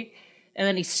colleague, and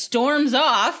then he storms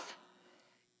off,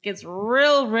 gets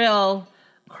real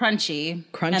crunchy.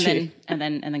 And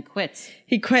then quits.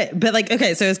 He quit. But like,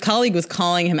 okay, so his colleague was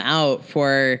calling him out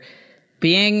for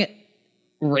being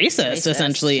racist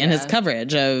essentially in his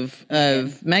coverage of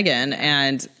Meghan,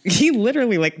 and he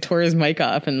literally like tore his mic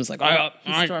off and was like,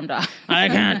 He stormed off. I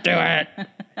can't do it.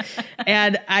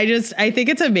 And I think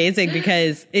it's amazing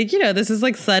because this is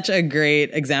like such a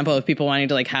great example of people wanting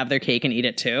to like have their cake and eat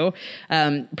it too.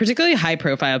 Particularly high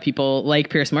profile people like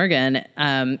Piers Morgan,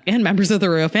 and members of the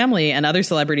royal family and other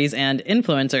celebrities and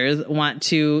influencers want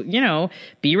to,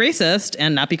 be racist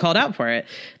and not be called out for it.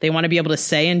 They want to be able to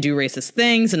say and do racist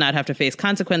things and not have to face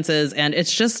consequences. And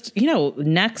it's just,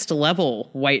 next level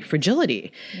white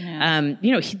fragility. Yeah.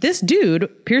 This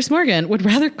dude, Piers Morgan, would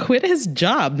rather quit his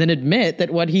job than admit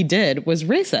that what he did was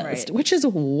racist, which is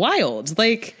wild.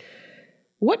 Like,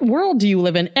 what world do you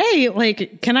live in?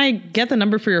 Can I get the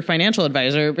number for your financial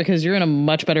advisor? Because you're in a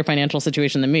much better financial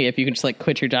situation than me if you could just like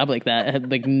quit your job like that and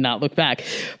like not look back.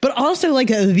 But also like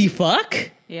the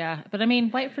fuck? Yeah. But I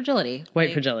mean, white fragility.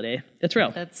 White fragility. It's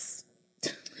real. It's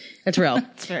real.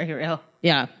 It's very real.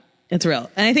 Yeah. It's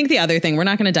real. And I think the other thing, we're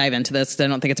not going to dive into this because I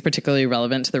don't think it's particularly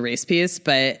relevant to the race piece,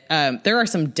 but there are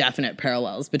some definite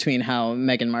parallels between how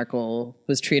Meghan Markle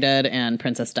was treated and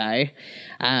Princess Di.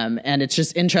 And it's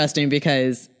just interesting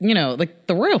because, like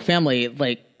the royal family,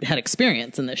 like had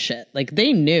experience in this shit. Like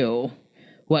they knew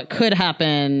what could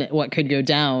happen, what could go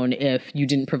down if you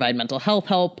didn't provide mental health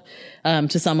help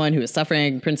to someone who was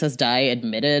suffering. Princess Di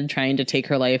admitted trying to take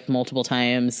her life multiple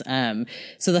times.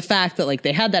 So the fact that like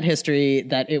they had that history,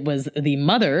 that it was the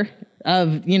mother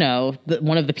of,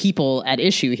 one of the people at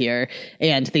issue here,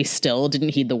 and they still didn't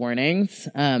heed the warnings,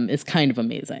 is kind of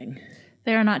amazing.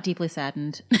 They are not deeply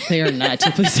saddened. They are not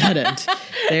deeply saddened.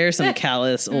 They're some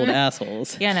callous old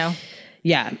assholes. Yeah, no.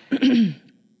 Yeah.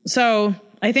 So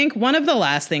I think one of the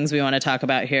last things we want to talk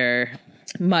about here,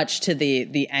 much to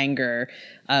the anger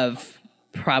of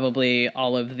probably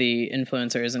all of the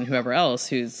influencers and whoever else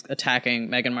who's attacking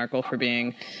Meghan Markle for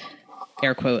being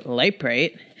air quote, light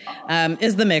bright,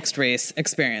 is the mixed race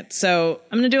experience. So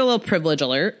I'm going to do a little privilege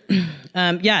alert.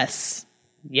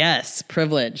 Yes,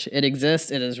 privilege. It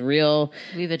exists. It is real.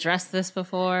 We've addressed this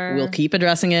before. We'll keep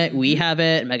addressing it. We have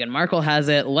it. Meghan Markle has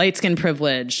it. Light skin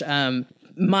privilege.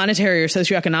 Monetary or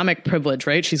socioeconomic privilege,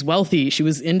 right? She's wealthy. She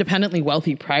was independently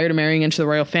wealthy prior to marrying into the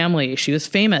royal family. She was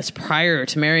famous prior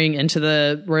to marrying into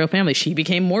the royal family. She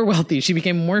became more wealthy. She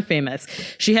became more famous.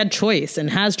 She had choice and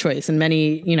has choice in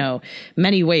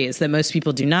many ways that most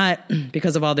people do not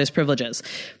because of all those privileges.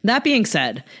 That being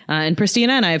said, and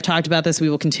Pristina and I have talked about this. We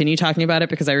will continue talking about it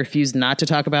because I refuse not to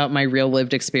talk about my real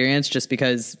lived experience just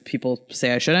because people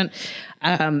say I shouldn't.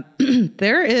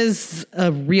 There is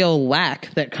a real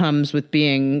lack that comes with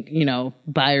being,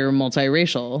 bi or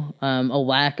multiracial, a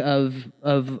lack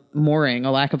of mooring,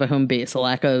 a lack of a home base, a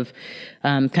lack of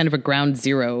kind of a ground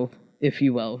zero, if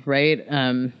you will, right?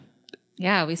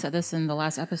 Yeah, we said this in the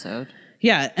last episode.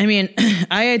 Yeah, I mean,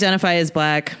 I identify as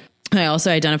Black. I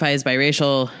also identify as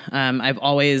biracial. I've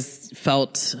always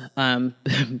felt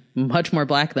much more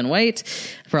Black than white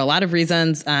for a lot of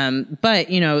reasons. But,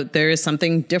 there is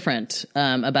something different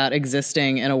about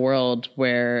existing in a world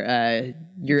where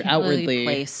you're outwardly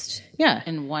placed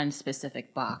in one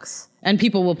specific box. And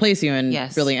people will place you in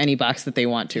really any box that they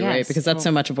want to, right? Because that's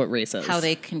so much of what race is. How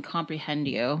they can comprehend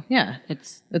you. Yeah.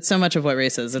 It's so much of what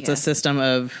race is. It's a system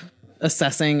of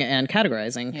assessing and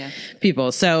categorizing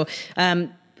people. So,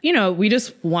 we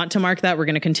just want to mark that. We're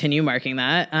going to continue marking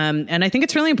that. And I think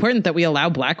it's really important that we allow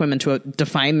Black women to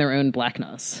define their own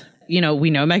Blackness. We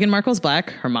know Meghan Markle's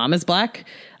Black. Her mom is Black.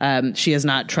 She has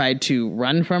not tried to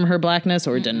run from her Blackness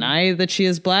or deny that she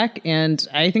is Black. And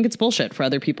I think it's bullshit for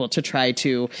other people to try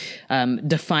to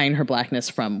define her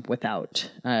Blackness from without.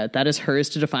 That is hers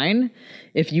to define.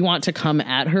 If you want to come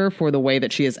at her for the way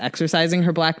that she is exercising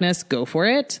her Blackness, go for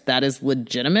it. That is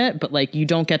legitimate. But you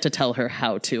don't get to tell her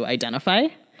how to identify.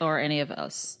 Or any of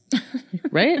us.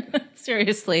 Right?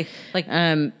 Seriously.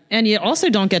 And you also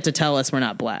don't get to tell us we're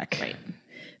not Black. Right.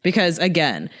 Because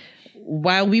again,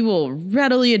 while we will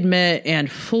readily admit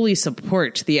and fully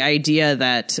support the idea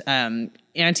that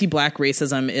anti-Black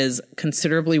racism is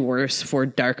considerably worse for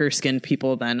darker skinned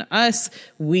people than us,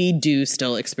 we do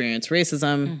still experience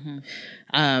racism.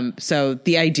 So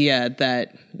the idea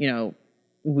that,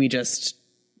 we just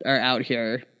are out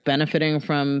here benefiting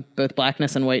from both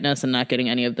Blackness and whiteness and not getting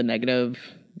any of the negative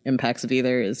impacts of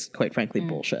either is quite frankly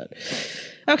bullshit.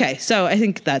 Okay, so I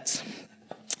think that's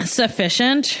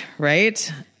sufficient,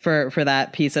 right, for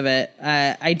that piece of it.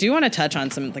 I do want to touch on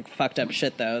some fucked up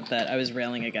shit though that I was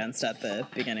railing against at the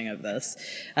beginning of this.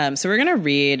 So we're gonna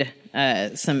read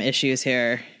some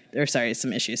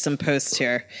posts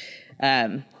here.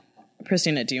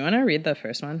 Pristina, do you want to read the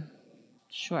first one?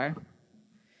 Sure.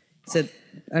 So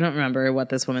I don't remember what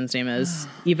this woman's name is.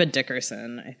 Eva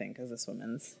Dickerson, I think, is this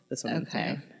woman's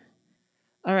name.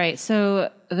 All right. So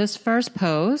this first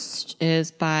post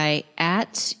is by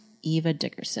 @Eva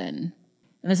Dickerson.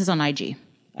 And this is on IG.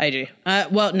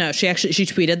 Well, no, she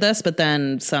tweeted this, but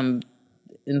then some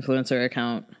influencer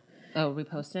account. Oh,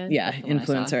 reposted? Yeah,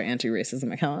 influencer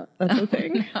anti-racism account. That's the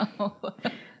thing. No.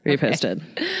 Reposted.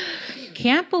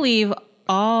 Can't believe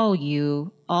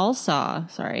you all saw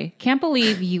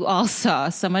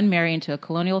someone marry into a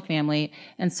colonial family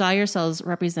and saw yourselves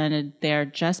represented there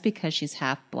just because she's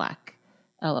half Black.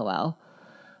 LOL.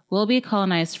 We'll be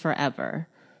colonized forever.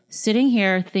 Sitting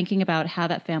here thinking about how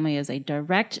that family is a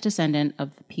direct descendant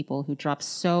of the people who dropped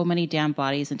so many damn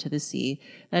bodies into the sea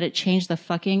that it changed the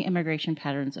fucking immigration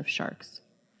patterns of sharks.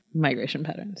 Migration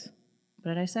patterns.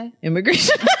 What did I say?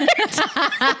 Immigration.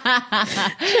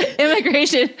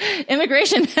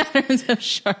 Immigration patterns of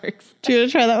sharks. Do you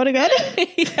want to try that one again?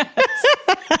 Yes.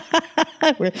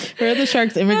 Where are the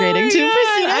sharks immigrating to?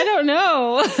 I don't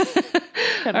know.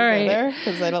 All right.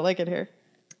 Because I don't like it here.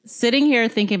 Sitting here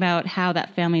thinking about how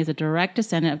that family is a direct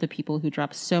descendant of the people who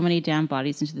dropped so many damn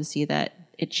bodies into the sea that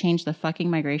it changed the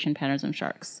fucking migration patterns of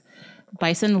sharks.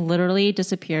 Bison literally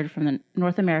disappeared from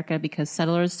North America because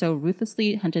settlers so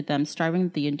ruthlessly hunted them, starving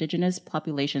the indigenous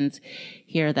populations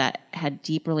here that had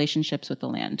deep relationships with the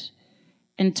land.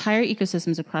 Entire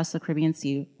ecosystems across the Caribbean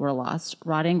Sea were lost,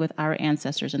 rotting with our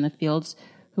ancestors in the fields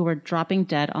who were dropping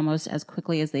dead almost as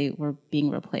quickly as they were being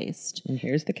replaced. And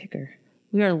here's the kicker.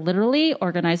 We are literally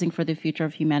organizing for the future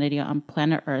of humanity on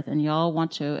planet Earth, and y'all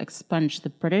want to expunge the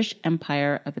British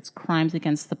Empire of its crimes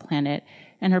against the planet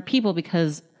and her people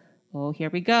because... oh, here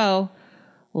we go.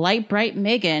 Light bright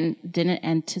Meghan didn't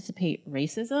anticipate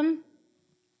racism.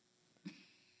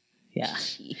 Yeah.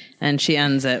 Jeez. And she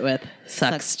ends it with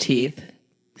sucks teeth.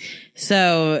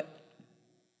 So,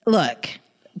 look,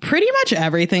 pretty much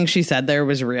everything she said there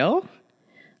was real.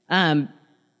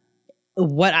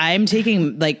 What I'm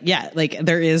taking,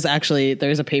 there's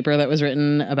a paper that was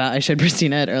written about, I showed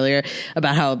Christina it earlier,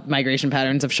 about how migration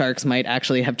patterns of sharks might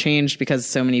actually have changed because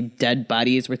so many dead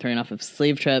bodies were thrown off of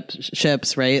slave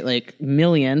ships, right? Like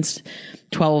millions,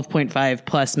 12.5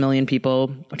 plus million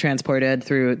people transported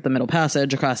through the Middle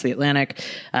Passage across the Atlantic,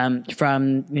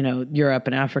 from, Europe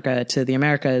and Africa to the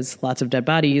Americas, lots of dead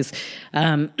bodies.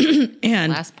 And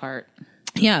last part.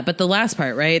 Yeah, but the last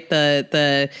part, right?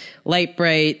 The light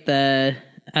bright,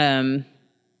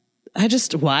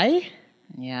 why?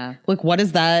 Yeah. Like, what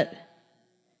is that?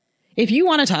 If you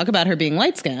want to talk about her being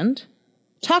light-skinned,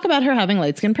 talk about her having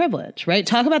light-skin privilege, right?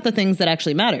 Talk about the things that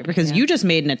actually matter, because you just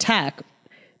made an attack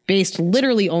based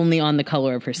literally only on the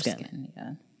color of her skin.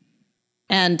 Yeah.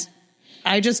 And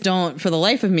I just don't, for the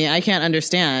life of me, I can't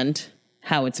understand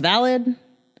how it's valid,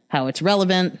 how it's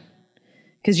relevant,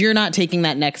 because you're not taking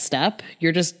that next step.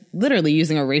 You're just literally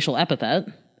using a racial epithet.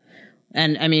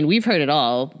 And I mean, we've heard it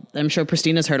all. I'm sure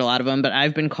Christina's heard a lot of them, but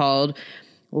I've been called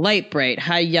light bright,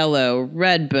 high yellow,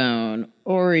 red bone,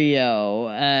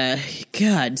 Oreo,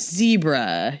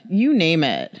 zebra, you name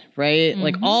it, right? Mm-hmm.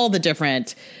 Like all the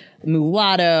different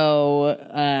mulatto,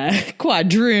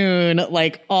 quadroon,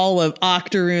 like all of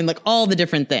octoroon, like all the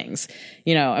different things.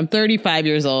 I'm 35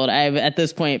 years old. I've at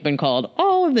this point been called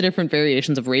all of the different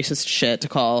variations of racist shit to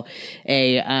call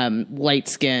a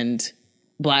light-skinned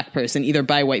black person, either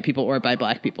by white people or by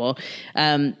black people.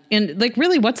 And like,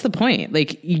 really, what's the point?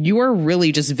 Like, you're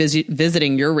really just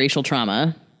visiting your racial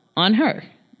trauma on her.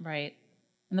 Right.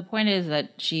 And the point is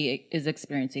that she is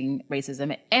experiencing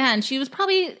racism, and she was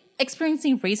probably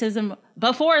experiencing racism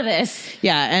before this.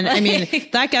 Yeah. And I mean,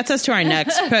 that gets us to our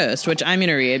next post, which I'm going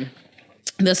to read.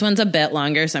 This one's a bit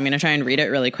longer, so I'm going to try and read it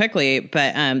really quickly.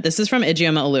 But this is from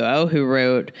Ijeoma Oluo,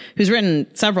 who's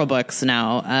written several books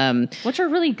now. Which are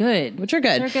really good. They're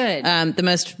good. The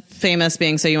most famous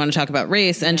being So You Want to Talk About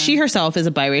Race. And she herself is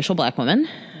a biracial black woman.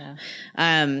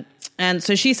 Yeah. And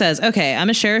so she says, okay, I'm going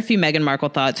to share a few Meghan Markle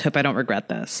thoughts. Hope I don't regret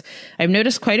this. I've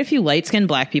noticed quite a few light-skinned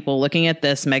black people looking at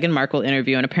this Meghan Markle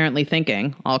interview and apparently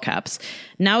thinking, all caps,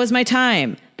 now is my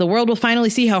time. The world will finally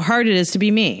see how hard it is to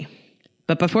be me.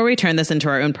 But before we turn this into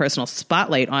our own personal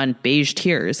spotlight on beige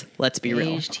tears, let's be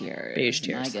real. Beige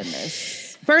tears. My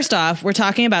goodness. First off, we're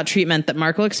talking about treatment that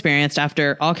Markle experienced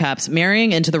after, all caps,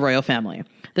 marrying into the royal family.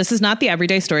 This is not the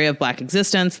everyday story of black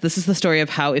existence. This is the story of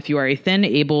how if you are a thin,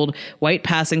 abled, white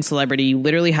passing celebrity, you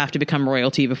literally have to become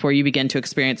royalty before you begin to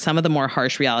experience some of the more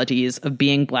harsh realities of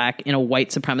being black in a white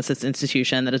supremacist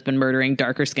institution that has been murdering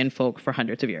darker skinned folk for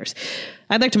hundreds of years.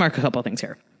 I'd like to mark a couple of things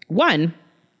here. One,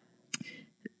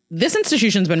 this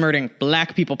institution's been murdering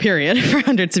black people, period, for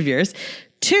hundreds of years.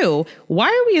 Two, why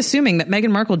are we assuming that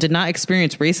Meghan Markle did not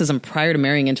experience racism prior to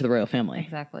marrying into the royal family?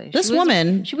 Exactly. This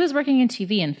woman... She was working in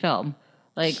TV and film.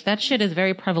 Like, that shit is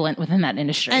very prevalent within that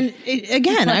industry. And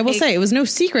again, I will say, it was no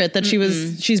secret that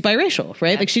she's biracial,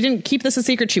 right? Yeah. Like, she didn't keep this a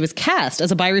secret. She was cast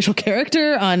as a biracial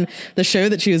character on the show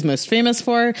that she was most famous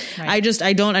for. Right.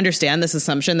 I don't understand this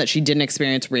assumption that she didn't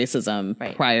experience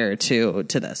racism prior to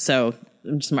this. So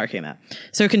I'm just marking that.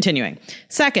 So continuing.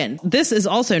 Second, this is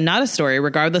also not a story,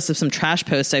 regardless of some trash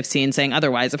posts I've seen saying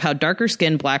otherwise, of how darker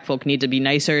skinned black folk need to be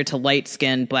nicer to light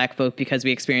skinned black folk because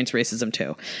we experience racism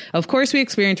too. Of course we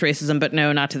experience racism, but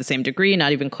no, not to the same degree,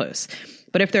 not even close.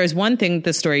 But if there's one thing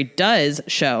this story does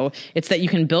show, it's that you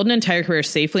can build an entire career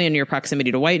safely in your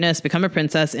proximity to whiteness, become a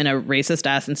princess in a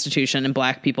racist-ass institution, and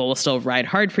black people will still ride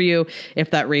hard for you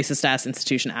if that racist-ass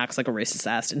institution acts like a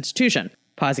racist-ass institution.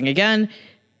 Pausing again.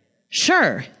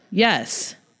 Sure,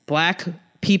 yes, black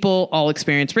people all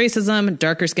experience racism.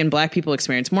 Darker skinned black people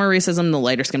experience more racism than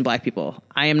lighter skinned black people.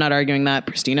 I am not arguing that.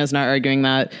 Christina's not arguing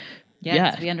that.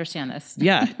 Yes, we understand this.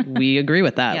 Yeah, we agree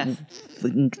with that.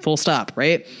 Yes. Full stop,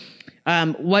 right?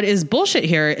 What is bullshit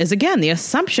here is, again, the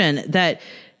assumption that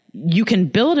you can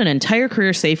build an entire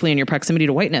career safely in your proximity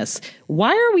to whiteness.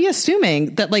 Why are we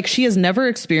assuming that, like, she has never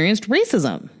experienced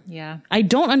racism? Yeah. I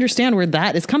don't understand where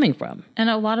that is coming from. And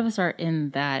a lot of us are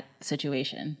in that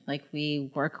situation. Like, we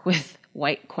work with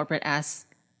white corporate ass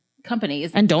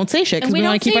companies. And don't say shit because we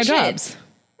want to keep our jobs.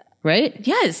 Right?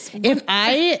 Yes. If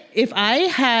I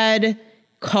had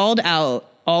called out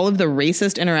all of the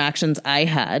racist interactions I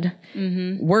had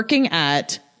working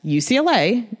at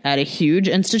UCLA, at a huge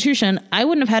institution, I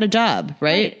wouldn't have had a job,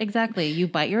 right? Exactly. You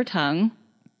bite your tongue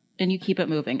and you keep it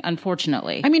moving,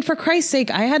 unfortunately. I mean, for Christ's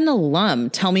sake, I had an alum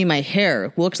tell me my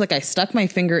hair looks like I stuck my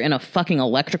finger in a fucking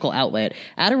electrical outlet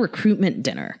at a recruitment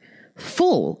dinner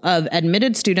full of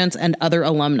admitted students and other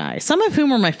alumni, some of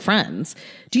whom were my friends.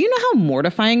 Do you know how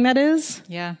mortifying that is?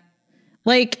 Yeah.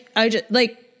 Like,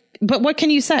 but what can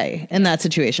you say in that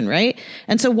situation, right?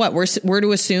 And so what, we're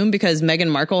to assume because Meghan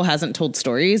Markle hasn't told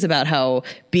stories about how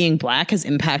being black has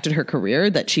impacted her career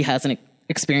that she hasn't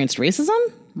experienced racism?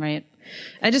 Right.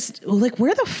 I just, like,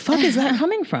 where the fuck is that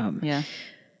coming from? Yeah.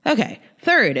 Okay.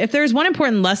 Third, if there's one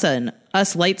important lesson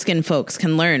us light-skinned folks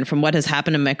can learn from what has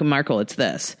happened to Meghan Markle, it's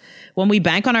this. When we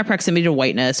bank on our proximity to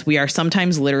whiteness, we are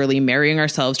sometimes literally marrying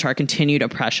ourselves to our continued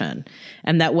oppression.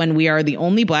 And that when we are the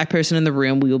only black person in the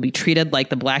room, we will be treated like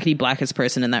the blackest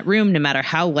person in that room, no matter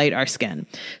how light our skin.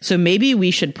 So maybe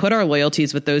we should put our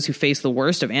loyalties with those who face the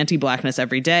worst of anti-blackness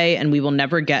every day, and we will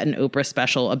never get an Oprah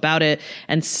special about it,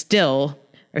 and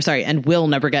will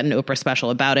never get an Oprah special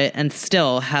about it and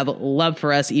still have love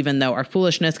for us, even though our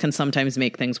foolishness can sometimes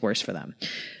make things worse for them.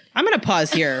 I'm going to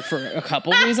pause here for a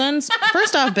couple reasons.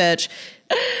 First off, bitch,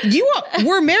 you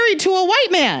were married to a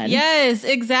white man. Yes,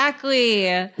 exactly.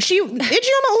 Ijeoma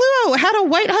Oluo had a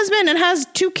white husband and has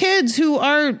 2 kids who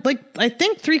are, like, I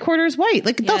think 3/4 white.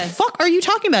 Like, the fuck are you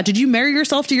talking about? Did you marry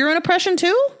yourself to your own oppression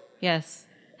too? Yes.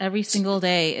 Every single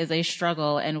day is a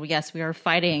struggle. And yes, we are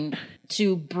fighting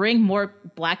to bring more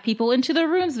black people into the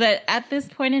rooms. But at this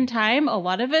point in time, a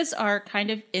lot of us are kind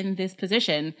of in this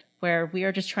position where we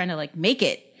are just trying to like make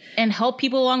it and help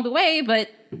people along the way. But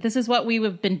this is what we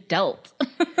have been dealt.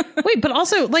 Wait, but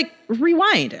also, like,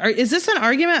 rewind. Is this an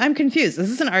argument? I'm confused. Is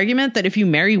this an argument that if you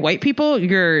marry white people,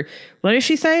 you're, what does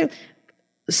she say?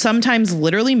 Sometimes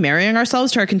literally marrying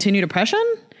ourselves to our continued oppression?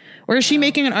 Or is she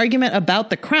making an argument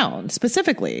about the crown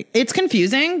specifically? It's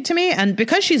confusing to me. And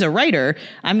because she's a writer,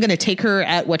 I'm going to take her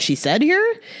at what she said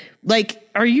here. Like,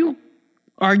 are you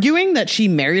arguing that she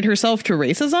married herself to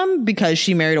racism because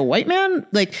she married a white man?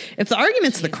 Like, if the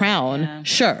argument's the crown,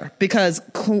 sure. Because,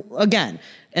 again,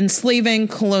 enslaving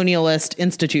colonialist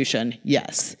institution,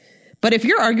 yes. But if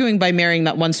you're arguing by marrying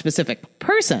that one specific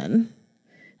person,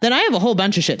 then I have a whole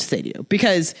bunch of shit to say to you.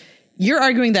 Because you're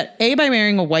arguing that A, by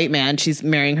marrying a white man, she's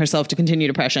marrying herself to continued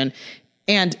oppression,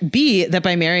 and B, that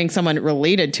by marrying someone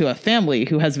related to a family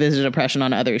who has visited oppression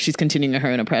on others, she's continuing her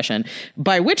own oppression.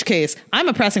 By which case, I'm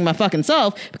oppressing my fucking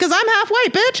self because I'm half white,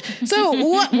 bitch. So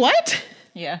what?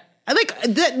 Yeah. Like,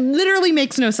 that literally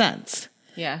makes no sense.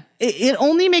 Yeah. It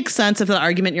only makes sense if the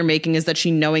argument you're making is that she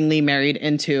knowingly married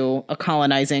into a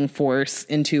colonizing force,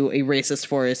 into a racist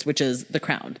force, which is the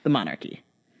crown, the monarchy.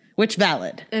 Which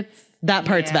valid. That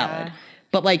part's valid.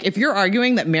 But like, if you're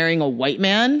arguing that marrying a white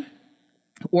man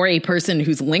or a person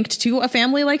who's linked to a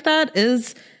family like that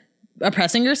is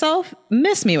oppressing yourself,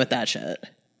 miss me with that shit.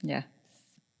 Yeah.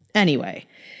 Anyway,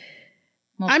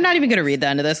 I'm not even going to read the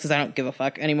end of this because I don't give a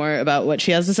fuck anymore about what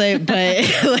she has to say. But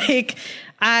like,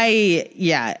 I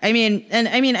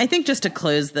think just to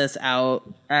close this out,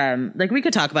 like, we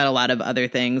could talk about a lot of other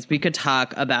things. We could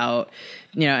talk about,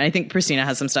 I think Christina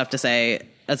has some stuff to say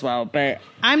as well, but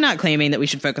I'm not claiming that we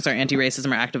should focus our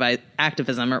anti-racism or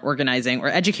activism or organizing or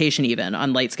education even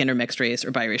on light-skinned or mixed race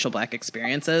or biracial black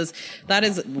experiences. That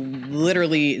is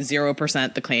literally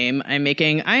 0% the claim I'm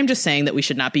making. I'm just saying that we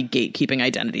should not be gatekeeping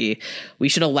identity. We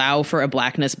should allow for a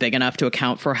blackness big enough to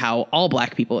account for how all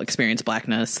black people experience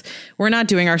blackness. We're not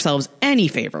doing ourselves any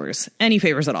favors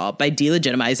at all by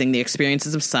delegitimizing the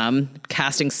experiences of some,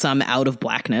 casting some out of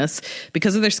blackness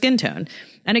because of their skin tone.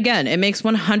 And again, it makes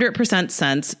 100%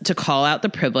 sense to call out the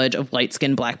privilege of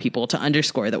light-skinned black people to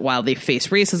underscore that while we face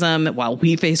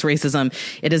racism,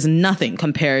 it is nothing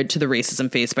compared to the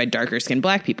racism faced by darker-skinned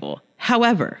black people.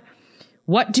 However,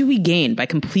 what do we gain by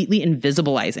completely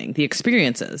invisibilizing the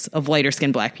experiences of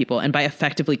lighter-skinned black people and by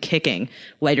effectively kicking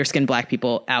lighter-skinned black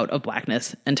people out of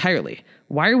blackness entirely?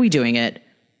 Why are we doing it?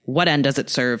 What end does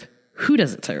it serve? Who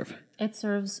does it serve? It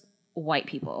serves white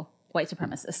people. White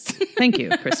supremacists. Thank you,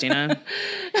 Christina.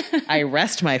 I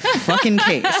rest my fucking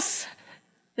case.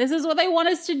 This is what they want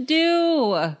us to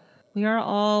do. We are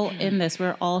all in this.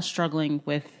 We're all struggling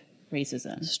with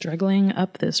racism. Struggling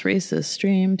up this racist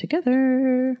stream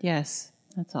together. Yes,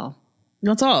 that's all.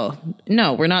 That's all.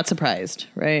 No, we're not surprised,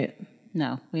 right?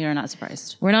 No, we are not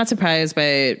surprised. We're not surprised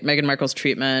by Meghan Markle's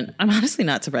treatment. I'm honestly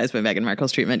not surprised by Meghan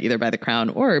Markle's treatment, either by the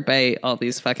Crown or by all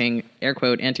these fucking, air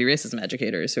quote, anti-racism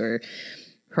educators who are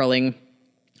hurling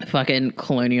fucking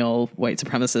colonial white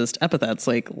supremacist epithets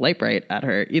like light bright at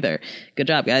her either. Good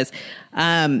job, guys.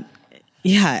 Yeah,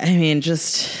 I mean,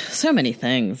 just so many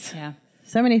things. Yeah.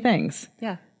 So many things.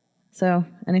 Yeah. So,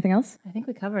 anything else? I think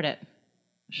we covered it.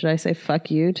 Should I say fuck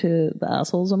you to the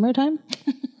assholes one more time?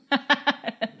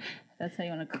 That's how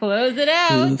you want to close it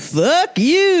out. Fuck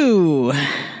you.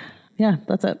 Yeah,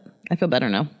 that's it. I feel better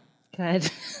now. Good.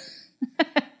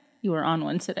 You were on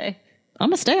one today. I'm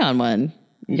going to stay on one.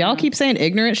 Y'all keep saying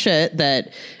ignorant shit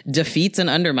that defeats and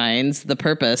undermines the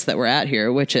purpose that we're at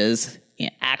here, which is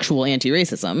actual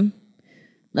anti-racism,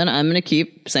 then I'm going to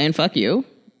keep saying fuck you,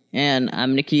 and I'm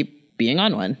going to keep being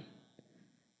on one.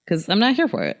 Because I'm not here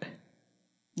for it.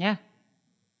 Yeah.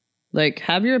 Like,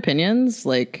 have your opinions,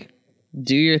 like,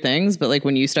 do your things, but like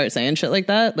when you start saying shit like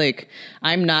that, like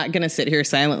I'm not gonna sit here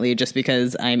silently just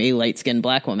because I'm a light-skinned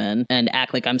black woman and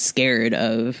act like I'm scared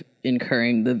of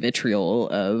incurring the vitriol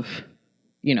of,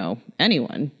 you know,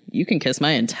 anyone. You can kiss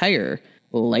my entire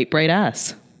light bright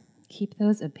ass. Keep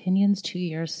those opinions to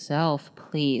yourself,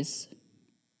 please.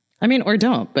 I mean, or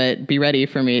don't, but be ready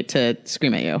for me to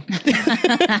scream at you.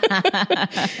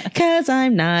 'Cause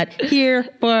I'm not here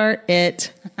for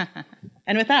it.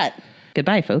 And with that,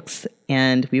 goodbye, folks.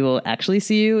 And we will actually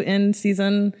see you in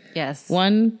season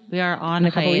 1. We are on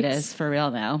hiatus for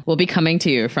real now. We'll be coming to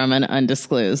you from an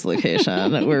undisclosed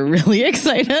location. We're really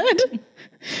excited.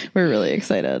 We're really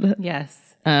excited. Yes.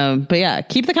 But yeah,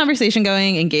 keep the conversation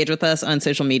going. Engage with us on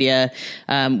social media.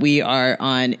 We are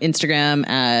on Instagram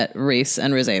at Race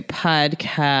and Rose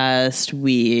Podcast.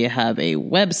 We have a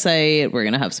website. We're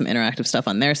going to have some interactive stuff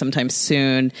on there sometime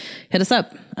soon. Hit us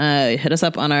up. Hit us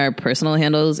up on our personal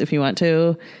handles if you want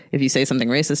to. If you say something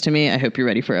racist to me, I hope you're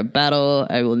ready for a battle.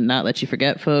 I will not let you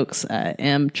forget, folks. I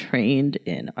am trained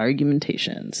in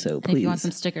argumentation. So please. If you want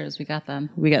some stickers, we got them.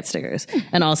 We got stickers.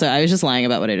 And also, I was just lying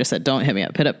about what I just said. Don't hit me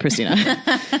up. Hit up Christina.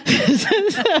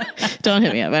 Don't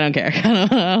hit me up. I don't care. I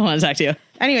don't want to talk to you.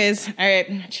 Anyways, all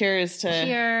right. Cheers to...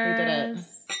 Cheers.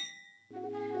 We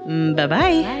did it.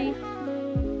 Bye-bye. Bye.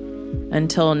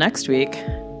 Until next week,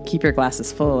 keep your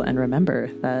glasses full and remember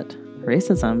that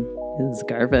racism is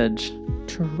garbage.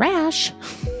 Trash.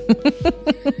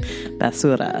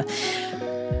 Basura.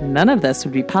 None of this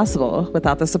would be possible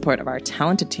without the support of our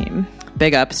talented team.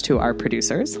 Big ups to our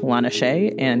producers, Lana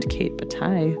Shea and Kate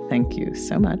Bataille. Thank you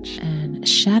so much. And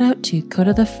shout out to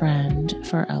Coda the Friend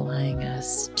for allowing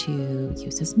us to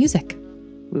use his music.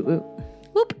 Woo woo.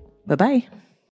 Whoop. Bye-bye.